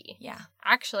have to be. Yeah.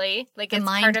 Actually. Like, The it's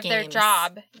mind part of their games.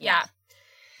 job. Yeah. Yeah.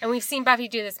 And we've seen Buffy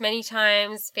do this many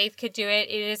times. Faith could do it.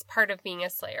 It is part of being a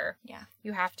Slayer. Yeah.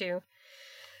 You have to.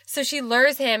 So she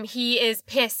lures him. He is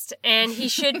pissed. And he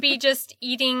should be just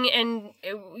eating and,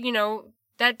 you know,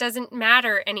 that doesn't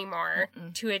matter anymore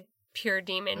to a pure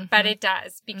demon. But it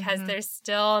does because there's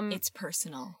still... It's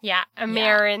personal. Yeah, a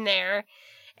mare in there.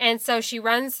 And so she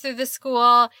runs through the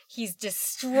school. He's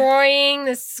destroying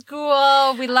the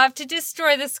school. We love to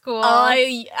destroy the school. Oh,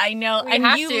 I know. We and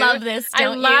have you to. love this,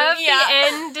 don't you? I love the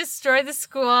end, destroy the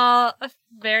school.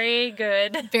 Very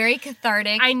good. Very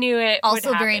cathartic. I knew it would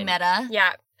Also very happen.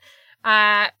 meta.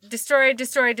 Yeah. Destroy,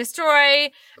 destroy,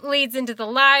 destroy. Leads into the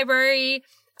library.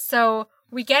 So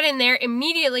we get in there.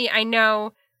 Immediately, I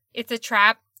know it's a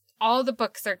trap. All the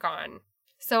books are gone.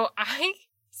 So I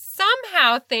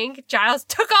somehow think Giles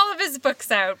took all of his books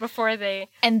out before they...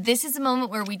 And this is a moment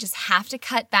where we just have to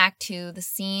cut back to the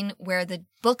scene where the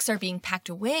books are being packed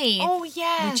away. Oh,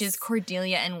 yes. Which is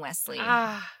Cordelia and Wesley.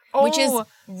 Oh, which is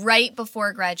right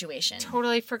before graduation.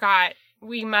 Totally forgot.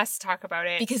 We must talk about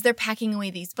it. Because they're packing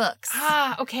away these books.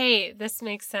 Okay. This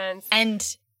makes sense.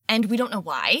 And we don't know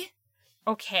why.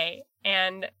 Okay.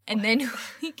 And then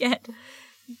we get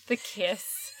the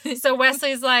kiss. So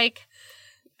Wesley's like,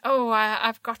 oh,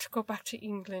 I've got to go back to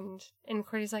England. And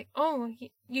Cordy's like, oh,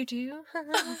 you do?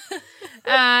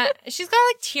 She's got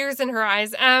like tears in her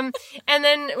eyes. And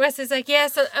then Wesley's like,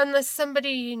 yes, unless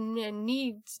somebody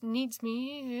needs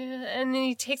me. And then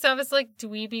he takes off his like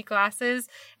dweeby glasses.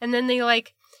 And then they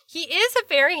like, he is a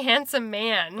very handsome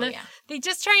man. Oh, yeah. They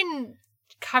just try and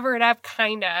cover it up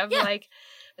kind of. Yeah. Like,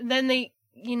 then they,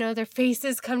 you know, their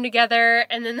faces come together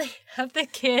and then they have the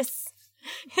kiss.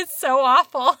 It's so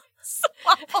awful.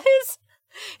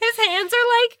 His hands are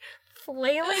like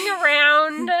flailing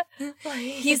around.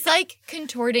 He's like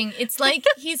contorting. It's like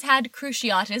he's had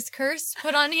Cruciatus curse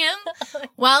put on him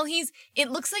while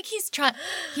it looks like he's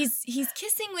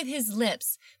kissing with his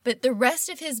lips, but the rest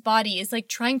of his body is like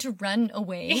trying to run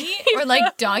away or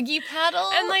like doggy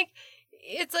paddle. And like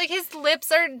it's like his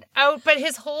lips are out, but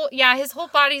his whole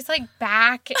body's like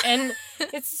back, and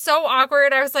it's so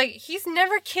awkward. I was like, he's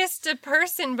never kissed a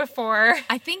person before.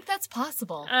 I think that's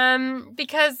possible.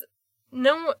 Because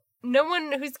no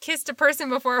one who's kissed a person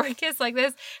before would kiss like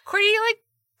this. Cordy like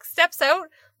steps out,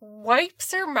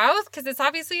 wipes her mouth because it's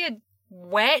obviously a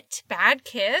wet, bad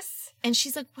kiss. And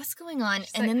she's like, what's going on?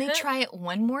 She's and like, then they try it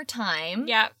one more time.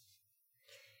 Yeah.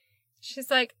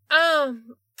 She's like,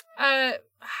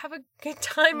 have a good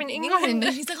time in England.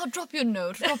 And he's like, I'll drop you a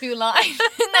note, drop you a line.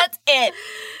 And that's it.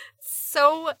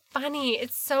 So funny.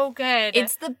 It's so good.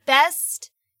 It's the best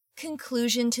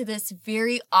conclusion to this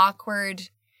very awkward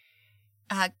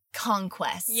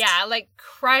conquest. Yeah, like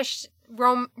crushed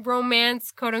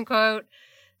romance, quote unquote,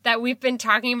 that we've been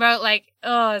talking about. Like,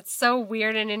 oh, it's so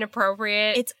weird and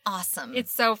inappropriate. It's awesome.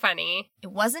 It's so funny.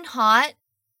 It wasn't hot.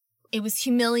 It was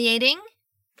humiliating.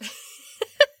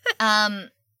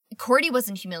 Cordy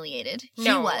wasn't humiliated.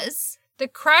 No. He was. The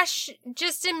crush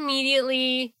just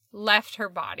immediately left her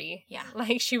body. Yeah.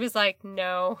 Like, she was like,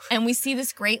 no. And we see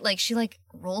this great, like, she, like,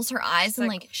 rolls her eyes and,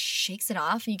 like, shakes it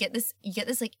off. And you get this,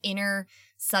 like, inner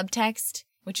subtext,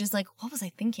 which is like, what was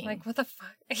I thinking? Like, what the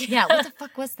fuck? Yeah, what the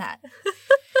fuck was that?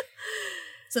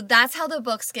 So that's how the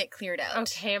books get cleared out.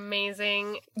 Okay,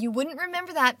 amazing. You wouldn't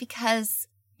remember that because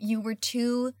you were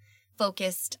too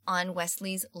focused on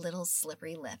Wesley's little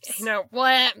slippery lips. You know,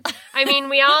 what? I mean,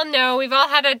 we all know, we've all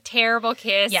had a terrible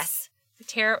kiss. Yes.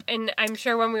 And I'm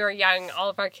sure when we were young, all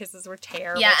of our kisses were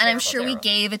terrible. Yeah, and I'm terrible, sure we terrible.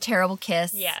 gave a terrible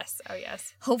kiss. Yes. Oh,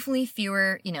 yes. Hopefully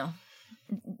fewer,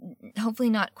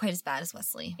 hopefully not quite as bad as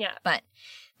Wesley. Yeah. But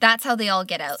that's how they all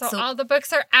get out. So all the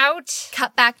books are out.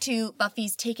 Cut back to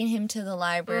Buffy's taking him to the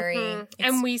library.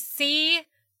 And we see,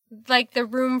 like, the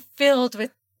room filled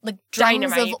with like drums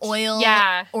Dynamite. of oil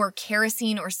Yeah. or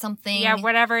kerosene or something. Yeah,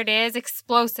 whatever it is,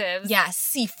 explosives. Yeah,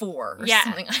 C4 or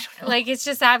something. I don't know. Like, it's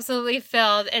just absolutely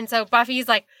filled. And so Buffy's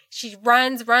like, she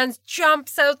runs,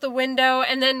 jumps out the window.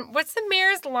 And then what's the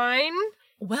mayor's line?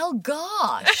 Well,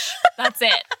 gosh. That's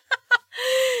it.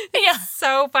 Yeah.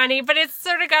 So funny. But it's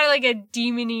sort of got like a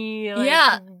demony, like,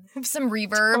 Yeah. Some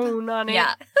reverb. tone on it.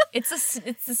 Yeah. It's a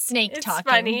snake It's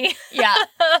talking. funny. Yeah.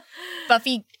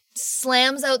 Buffy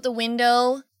slams out the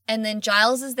window, and then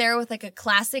Giles is there with like a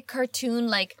classic cartoon,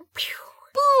 like,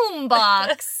 boom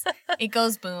box. It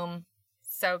goes boom.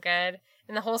 So good.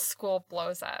 And the whole school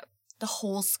blows up. The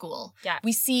whole school. Yeah.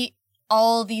 We see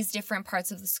all these different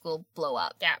parts of the school blow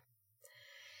up. Yeah.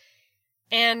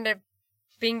 And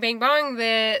bing, bang, bong,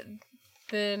 the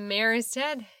mayor is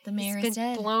dead. The mayor He's is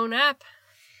been dead. blown up.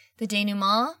 The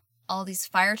denouement, all these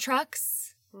fire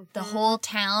trucks, the whole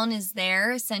town is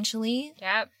there, essentially.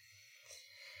 Yep.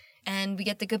 And we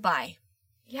get the goodbye.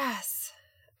 Yes.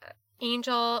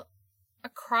 Angel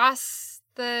across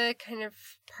the kind of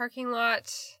parking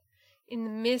lot in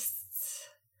the mists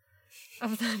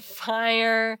of the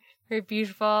fire. Very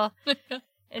beautiful.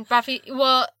 And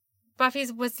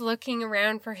Buffy's was looking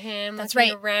around for him. That's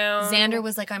looking right. Around. Xander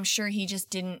was like, I'm sure he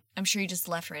just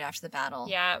left right after the battle.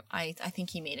 Yeah. I think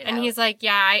he made it And out. he's like,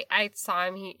 yeah, I saw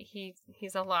him.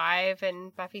 He's alive.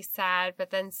 And Buffy's sad,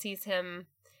 but then sees him.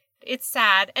 It's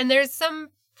sad. And there's some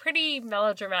pretty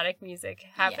melodramatic music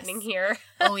happening here.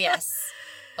 Oh, yes.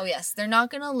 Oh, yes. They're not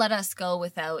going to let us go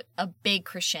without a big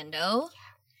crescendo.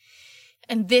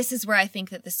 And this is where I think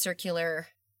that the circular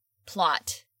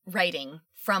plot writing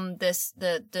from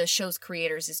the show's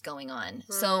creators is going on.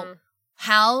 So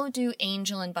how do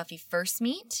Angel and Buffy first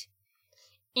meet?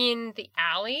 In the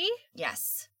alley?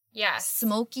 Yes. Yes.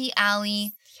 Smoky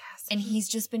alley. Yes. And he's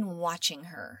just been watching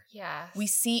her. Yes. We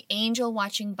see Angel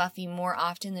watching Buffy more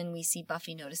often than we see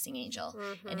Buffy noticing Angel.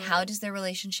 And how does their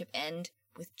relationship end?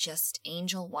 With just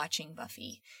Angel watching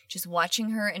Buffy. Just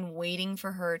watching her and waiting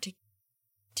for her to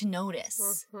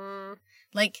notice.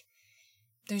 Like,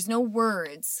 there's no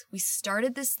words. We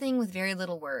started this thing with very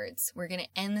little words. We're going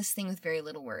to end this thing with very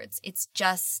little words. It's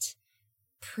just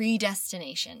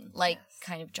predestination, like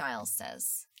kind of Giles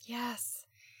says. Yes.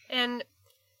 And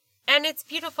it's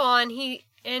beautiful,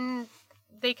 and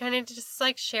they kind of just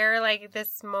like share like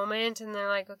this moment, and they're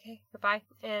like, okay, goodbye.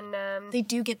 And they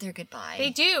do get their goodbye. They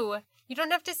do. You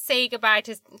don't have to say goodbye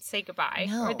to say goodbye.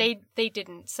 No. Or they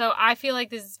didn't. So I feel like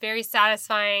this is very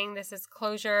satisfying. This is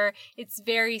closure. It's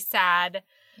very sad.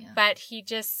 Yeah. But he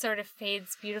just sort of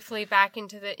fades beautifully back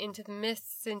into the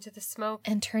mists, into the smoke.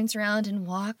 And turns around and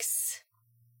walks.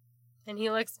 And he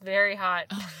looks very hot.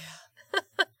 Oh,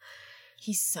 yeah.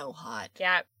 He's so hot.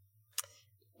 Yeah.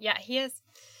 Yeah, he is.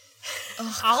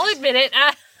 Oh, I'll admit it.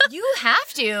 You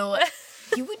have to.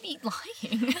 You would be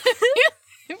lying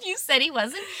if you said he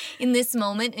wasn't in this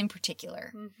moment in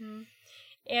particular. Mm-hmm.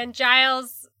 And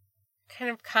Giles kind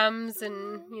of comes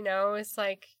and, is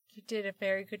like, you did a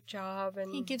very good job.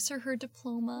 And he gives her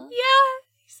diploma. Yeah.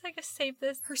 He's like, I saved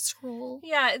this. Her scroll.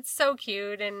 Yeah, it's so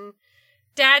cute. And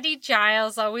Daddy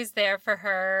Giles always there for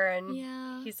her.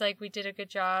 And he's like, we did a good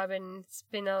job. And it's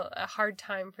been a hard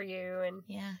time for you. And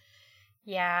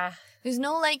yeah. There's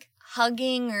no like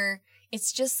hugging or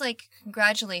it's just like,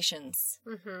 congratulations.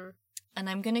 Mm-hmm. And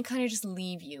I'm going to kind of just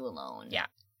leave you alone. Yeah.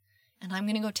 And I'm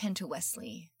going to go tend to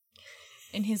Wesley.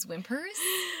 And his whimpers.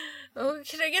 Oh,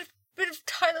 can I get a bit of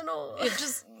Tylenol?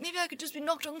 Maybe I could just be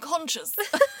knocked unconscious.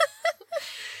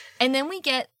 And then we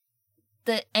get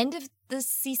the end of the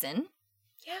season.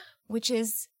 Yeah. Which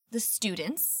is the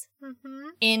students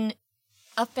in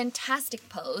a fantastic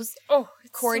pose. Oh,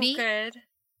 it's Cordy, so good.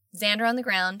 Xander on the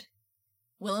ground,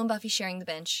 Willow and Buffy sharing the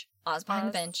bench, Oz behind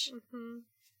the bench,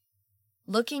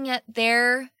 looking at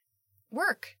their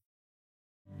work.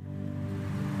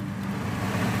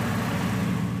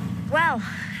 Well,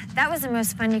 that was the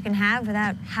most fun you can have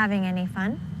without having any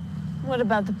fun. What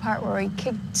about the part where he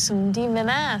kicked some demon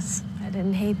ass? I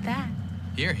didn't hate that.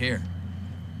 Here.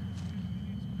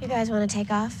 You guys want to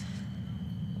take off?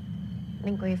 I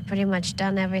think we've pretty much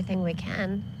done everything we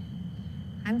can.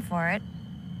 I'm for it.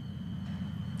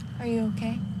 Are you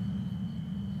okay?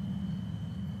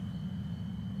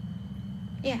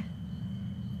 Yeah.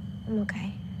 I'm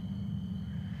okay.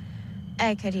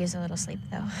 I could use a little sleep,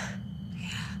 though. Yeah.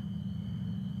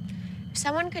 If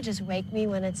someone could just wake me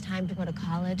when it's time to go to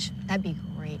college, that'd be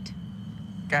great.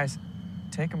 Guys,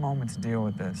 take a moment to deal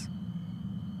with this.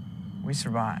 We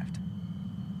survived.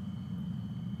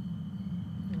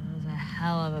 It was a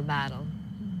hell of a battle.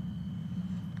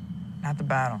 Not the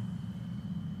battle.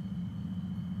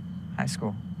 High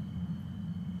school.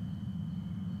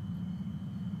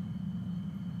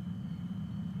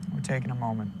 We're taking a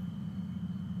moment.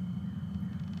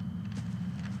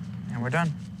 And we're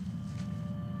done.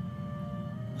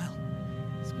 Well,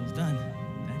 school's done.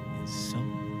 That is so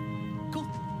cool.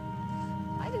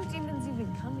 Why do demons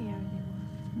even come here anymore?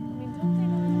 I mean, don't they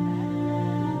know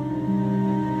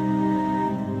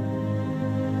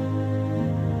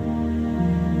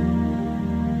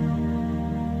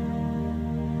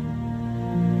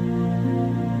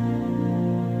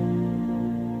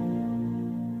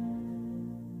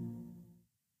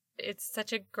It's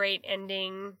such a great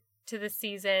ending to the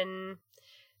season.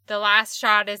 The last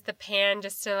shot is the pan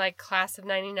just to like Class of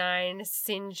 99,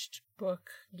 singed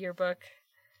yearbook.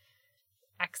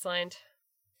 Excellent.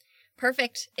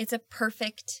 Perfect. It's a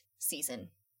perfect season.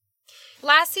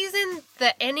 Last season,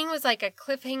 the ending was like a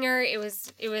cliffhanger. It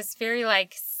was very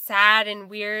like sad and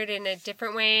weird in a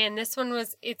different way. And this one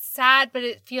it's sad, but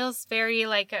it feels very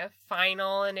like a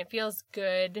final, and it feels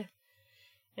good.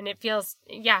 And it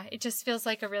just feels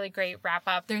like a really great wrap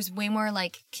up. There's way more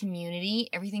like community.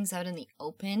 Everything's out in the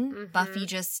open. Mm-hmm. Buffy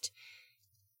just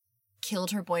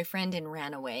killed her boyfriend and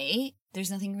ran away.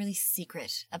 There's nothing really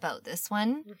secret about this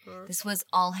one. Mm-hmm. This was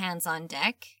all hands on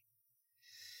deck.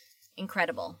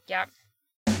 Incredible. Yep.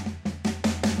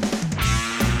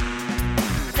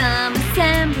 Some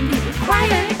assembly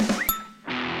required.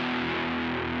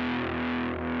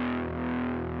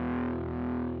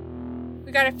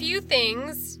 We got a few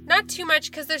things, not too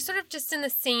much, because they're sort of just in the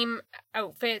same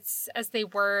outfits as they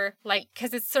were, like,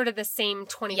 because it's sort of the same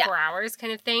 24 hours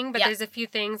kind of thing, but there's a few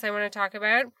things I want to talk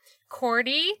about.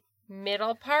 Cordy,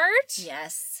 middle part.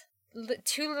 Yes.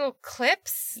 Two little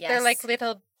clips. Yes. They're like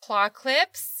little claw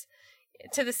clips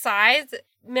to the sides.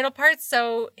 Middle part's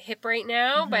so hip right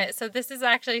now, but so this is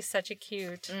actually such a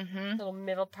cute little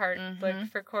middle part look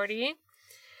for Cordy.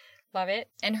 Love it.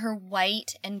 And her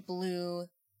white and blue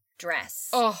dress.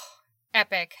 Oh,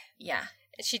 epic. Yeah.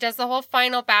 She does the whole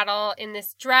final battle in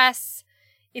this dress.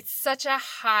 It's such a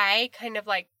high kind of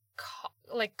like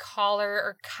collar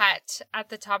or cut at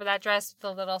the top of that dress with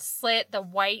the little slit, the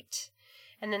white,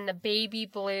 and then the baby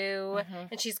blue.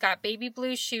 And she's got baby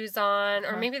blue shoes on,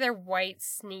 or maybe they're white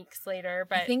sneaks later,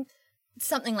 but I think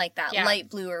something like that, light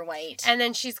blue or white. And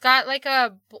then she's got like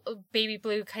a baby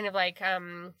blue kind of like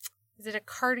is it a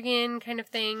cardigan kind of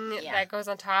thing that goes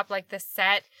on top, like the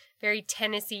set, very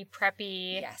Tennessee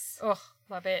preppy. Yes. Oh,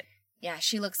 love it. Yeah,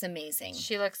 she looks amazing.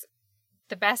 She looks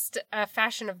the best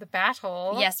fashion of the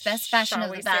battle. Yes, best fashion shall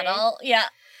of the we battle. say. Yeah.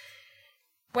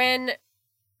 When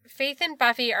Faith and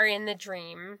Buffy are in the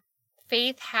dream,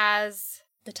 Faith has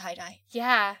the tie-dye.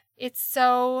 Yeah, it's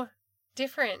so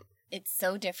different. It's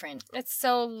so different. It's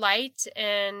so light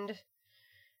and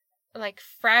like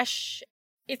fresh.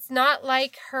 It's not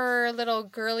like her little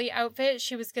girly outfit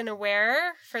she was going to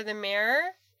wear for the mirror.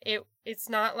 It's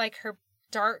not like her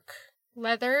dark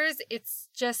leathers. It's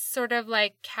just sort of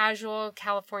like casual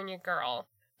California girl.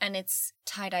 And it's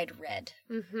tie-dyed red.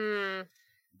 Mm-hmm.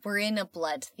 We're in a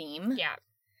blood theme. Yeah.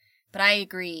 But I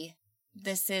agree.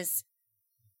 This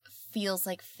feels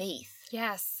like Faith.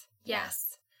 Yes.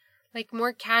 Yes. Like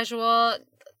more casual.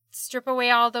 Strip away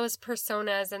all those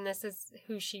personas and this is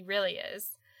who she really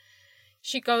is.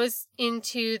 She goes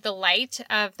into the light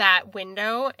of that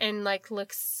window and like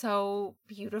looks so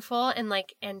beautiful and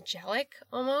like angelic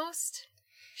almost,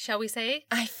 shall we say?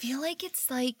 I feel like it's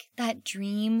like that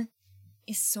dream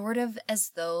is sort of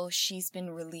as though she's been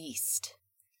released.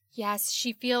 Yes,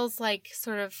 she feels like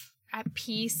sort of at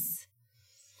peace.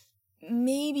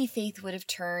 Maybe Faith would have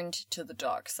turned to the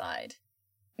dark side.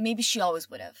 Maybe she always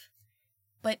would have.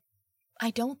 But I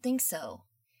don't think so.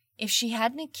 If she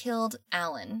hadn't killed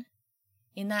Alan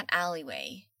in that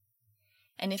alleyway,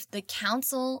 and if the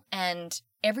council and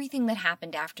everything that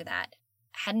happened after that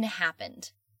hadn't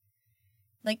happened,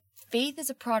 like, Faith is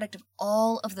a product of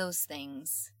all of those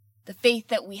things. The Faith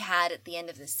that we had at the end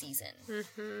of the season.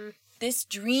 Mm-hmm. This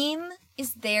dream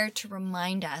is there to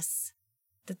remind us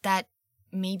that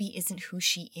maybe isn't who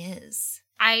she is.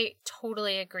 I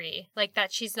totally agree. Like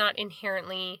that she's not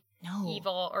inherently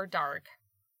evil or dark.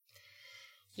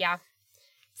 Yeah.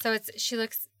 So she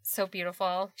looks so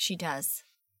beautiful. She does.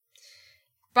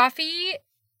 Buffy,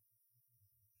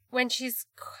 when she's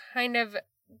kind of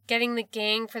getting the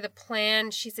gang for the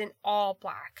plan, she's in all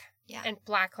black. Yeah. And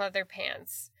black leather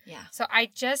pants. Yeah. So I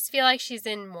just feel like she's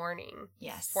in mourning.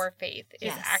 Yes. For Faith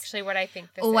is actually what I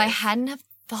think this is. Oh, I hadn't have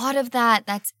thought of that.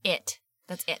 That's it.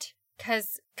 That's it.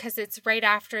 Because it's right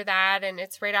after that, and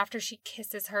it's right after she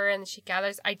kisses her and she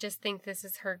gathers. I just think this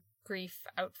is her grief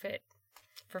outfit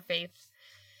for Faith.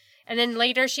 And then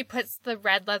later she puts the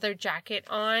red leather jacket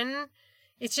on.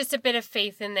 It's just a bit of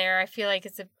Faith in there. I feel like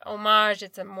it's a homage.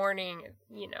 It's a mourning,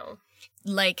 you know.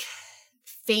 Like,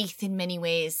 faith in many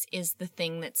ways is the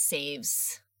thing that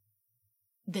saves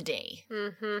the day.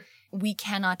 Mm-hmm. We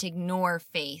cannot ignore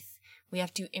faith. We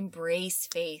have to embrace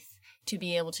faith to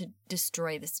be able to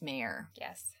destroy this mayor.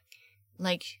 Yes.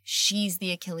 Like, she's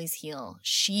the Achilles heel.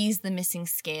 She's the missing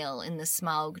scale in the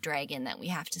Smaug dragon that we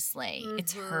have to slay. Mm-hmm.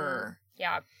 It's her.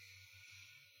 Yeah.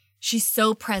 She's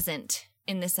so present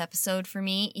in this episode for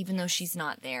me, even though she's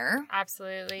not there.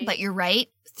 Absolutely. But you're right.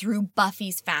 Through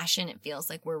Buffy's fashion, it feels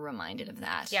like we're reminded of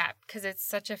that. Yeah, because it's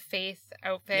such a faith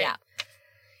outfit. Yeah.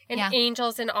 And Yeah.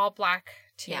 Angel's in all black,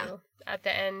 too, Yeah. at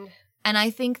the end. And I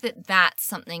think that that's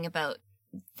something about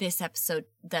this episode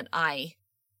that I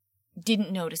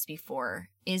didn't notice before,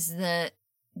 is the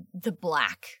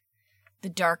black, the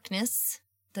darkness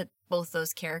that both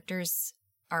those characters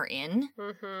are in,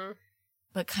 Mm-hmm.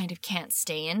 but kind of can't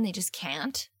stay in. They just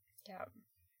can't. Yeah.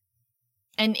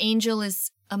 And Angel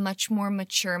is a much more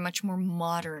mature, much more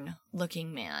modern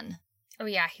looking man. Oh,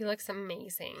 yeah, he looks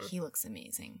amazing. He looks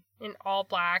amazing. In all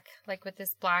black, like with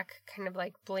this black kind of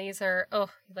like blazer. Oh,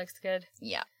 he looks good.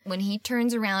 Yeah. When he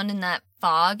turns around in that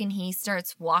fog and he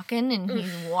starts walking and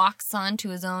he walks onto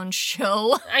his own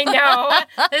show. I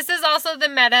know. This is also the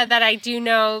meta that I do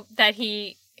know that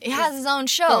he has his own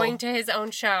show. Going to his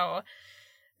own show.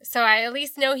 So I at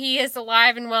least know he is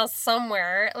alive and well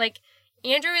somewhere. Like,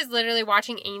 Andrew is literally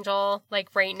watching Angel, like,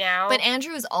 right now. But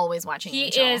Andrew is always watching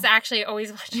Angel. He is actually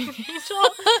always watching Angel.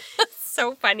 It's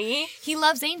so funny. He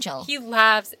loves Angel. He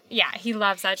loves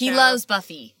that show. He loves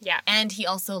Buffy. Yeah. And he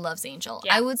also loves Angel.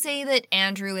 Yeah. I would say that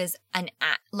Andrew is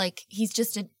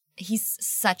he's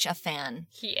such a fan.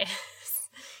 He is.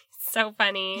 So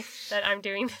funny that I'm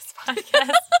doing this podcast.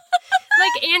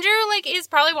 Like, Andrew, like, is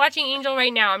probably watching Angel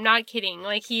right now. I'm not kidding.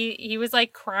 Like, he was,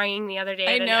 like, crying the other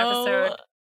day at an episode.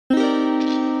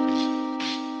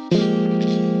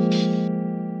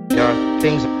 There are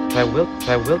things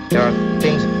there are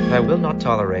things I will not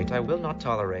tolerate. I will not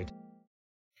tolerate.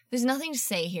 There's nothing to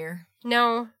say here.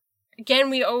 No. Again,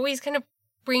 we always kind of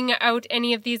bring out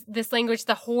any of this language,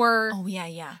 the horror. Oh,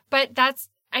 yeah. But that's,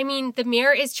 I mean, the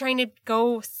mayor is trying to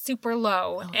go super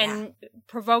low and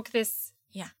provoke this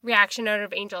reaction out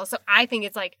of Angel. So I think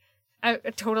it's like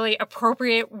a totally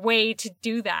appropriate way to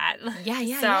do that.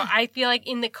 Yeah. So I feel like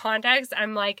in the context,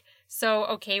 I'm like so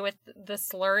okay with the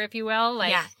slur, if you will.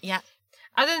 Like, yeah.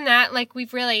 Other than that, like,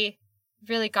 we've really,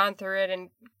 really gone through it and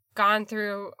gone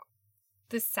through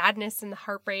the sadness and the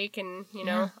heartbreak and, you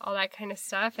know, all that kind of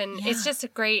stuff. And it's just a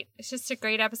great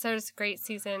episode. It's a great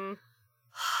season.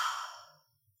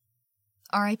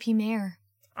 R.I.P. Mayor.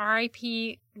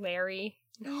 R.I.P. Larry.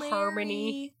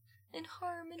 Harmony. And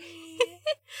Harmony.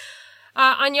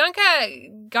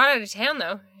 Anyanka got out of town,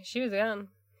 though. She was gone.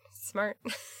 Smart.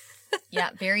 Yeah,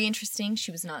 very interesting.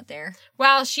 She was not there.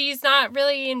 Well, she's not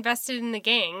really invested in the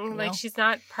gang. No. Like, she's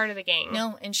not part of the gang.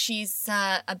 No, and she's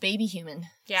a baby human.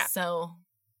 Yeah. So,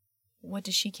 what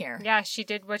does she care? Yeah, she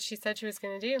did what she said she was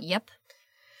going to do. Yep.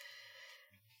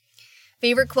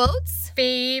 Favorite quotes?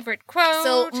 Favorite quote.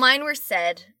 So, mine were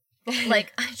said.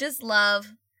 Like, I just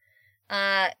love,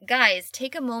 guys,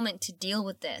 take a moment to deal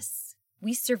with this.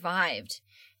 We survived.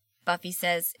 Buffy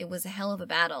says, it was a hell of a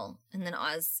battle. And then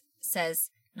Oz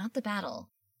says, not the battle,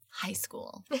 high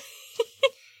school.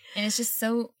 And it's just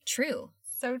so true.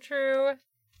 So true.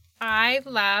 I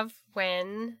love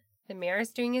when the mayor's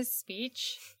doing his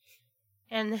speech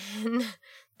and then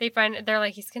they're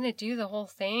like, he's going to do the whole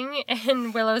thing.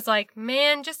 And Willow's like,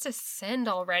 man, just ascend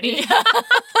already.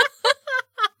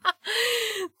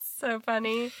 So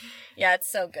funny. Yeah, it's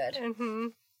so good. Mm-hmm.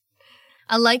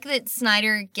 I like that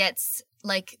Snyder gets,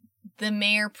 like, the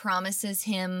mayor promises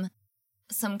him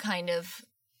some kind of,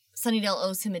 Sunnydale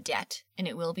owes him a debt, and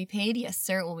it will be paid. Yes,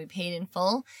 sir, it will be paid in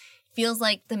full. Feels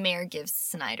like the mayor gives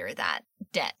Snyder that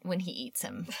debt when he eats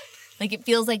him. Like, it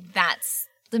feels like that's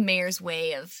the mayor's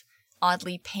way of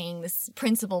oddly paying this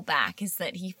principal back, is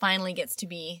that he finally gets to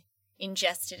be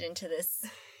ingested into this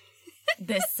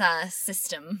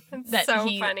system that so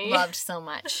he funny. loved so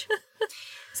much.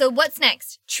 So what's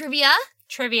next? Trivia?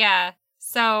 Trivia.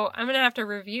 So I'm going to have to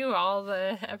review all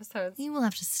the episodes. You will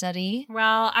have to study.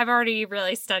 Well, I've already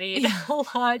really studied a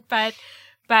lot, but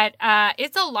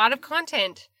it's a lot of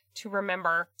content to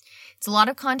remember. It's a lot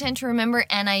of content to remember,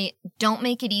 and I don't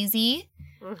make it easy.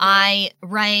 Mm-hmm. I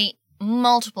write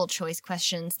multiple choice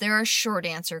questions. There are short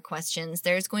answer questions.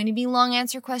 There's going to be long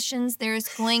answer questions. There's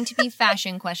going to be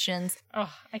fashion questions.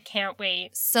 Oh, I can't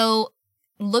wait. So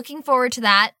looking forward to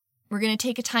that. We're going to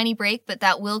take a tiny break, but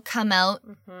that will come out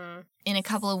in a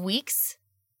couple of weeks.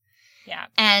 Yeah.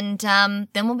 And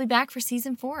then we'll be back for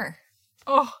season 4.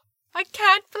 Oh, I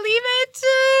can't believe it.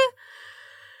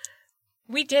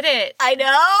 We did it. I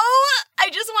know. I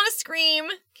just want to scream.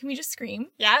 Can we just scream?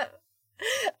 Yeah.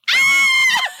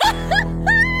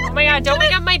 Oh my god, don't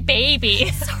wake up my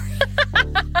baby. Sorry.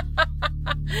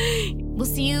 We'll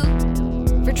see you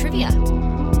for trivia.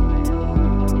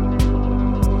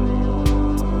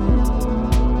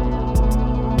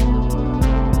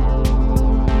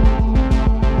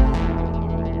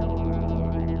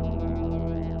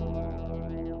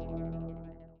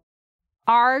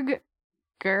 Arg.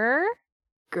 Grr?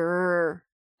 Grr.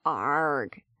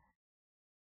 Arg.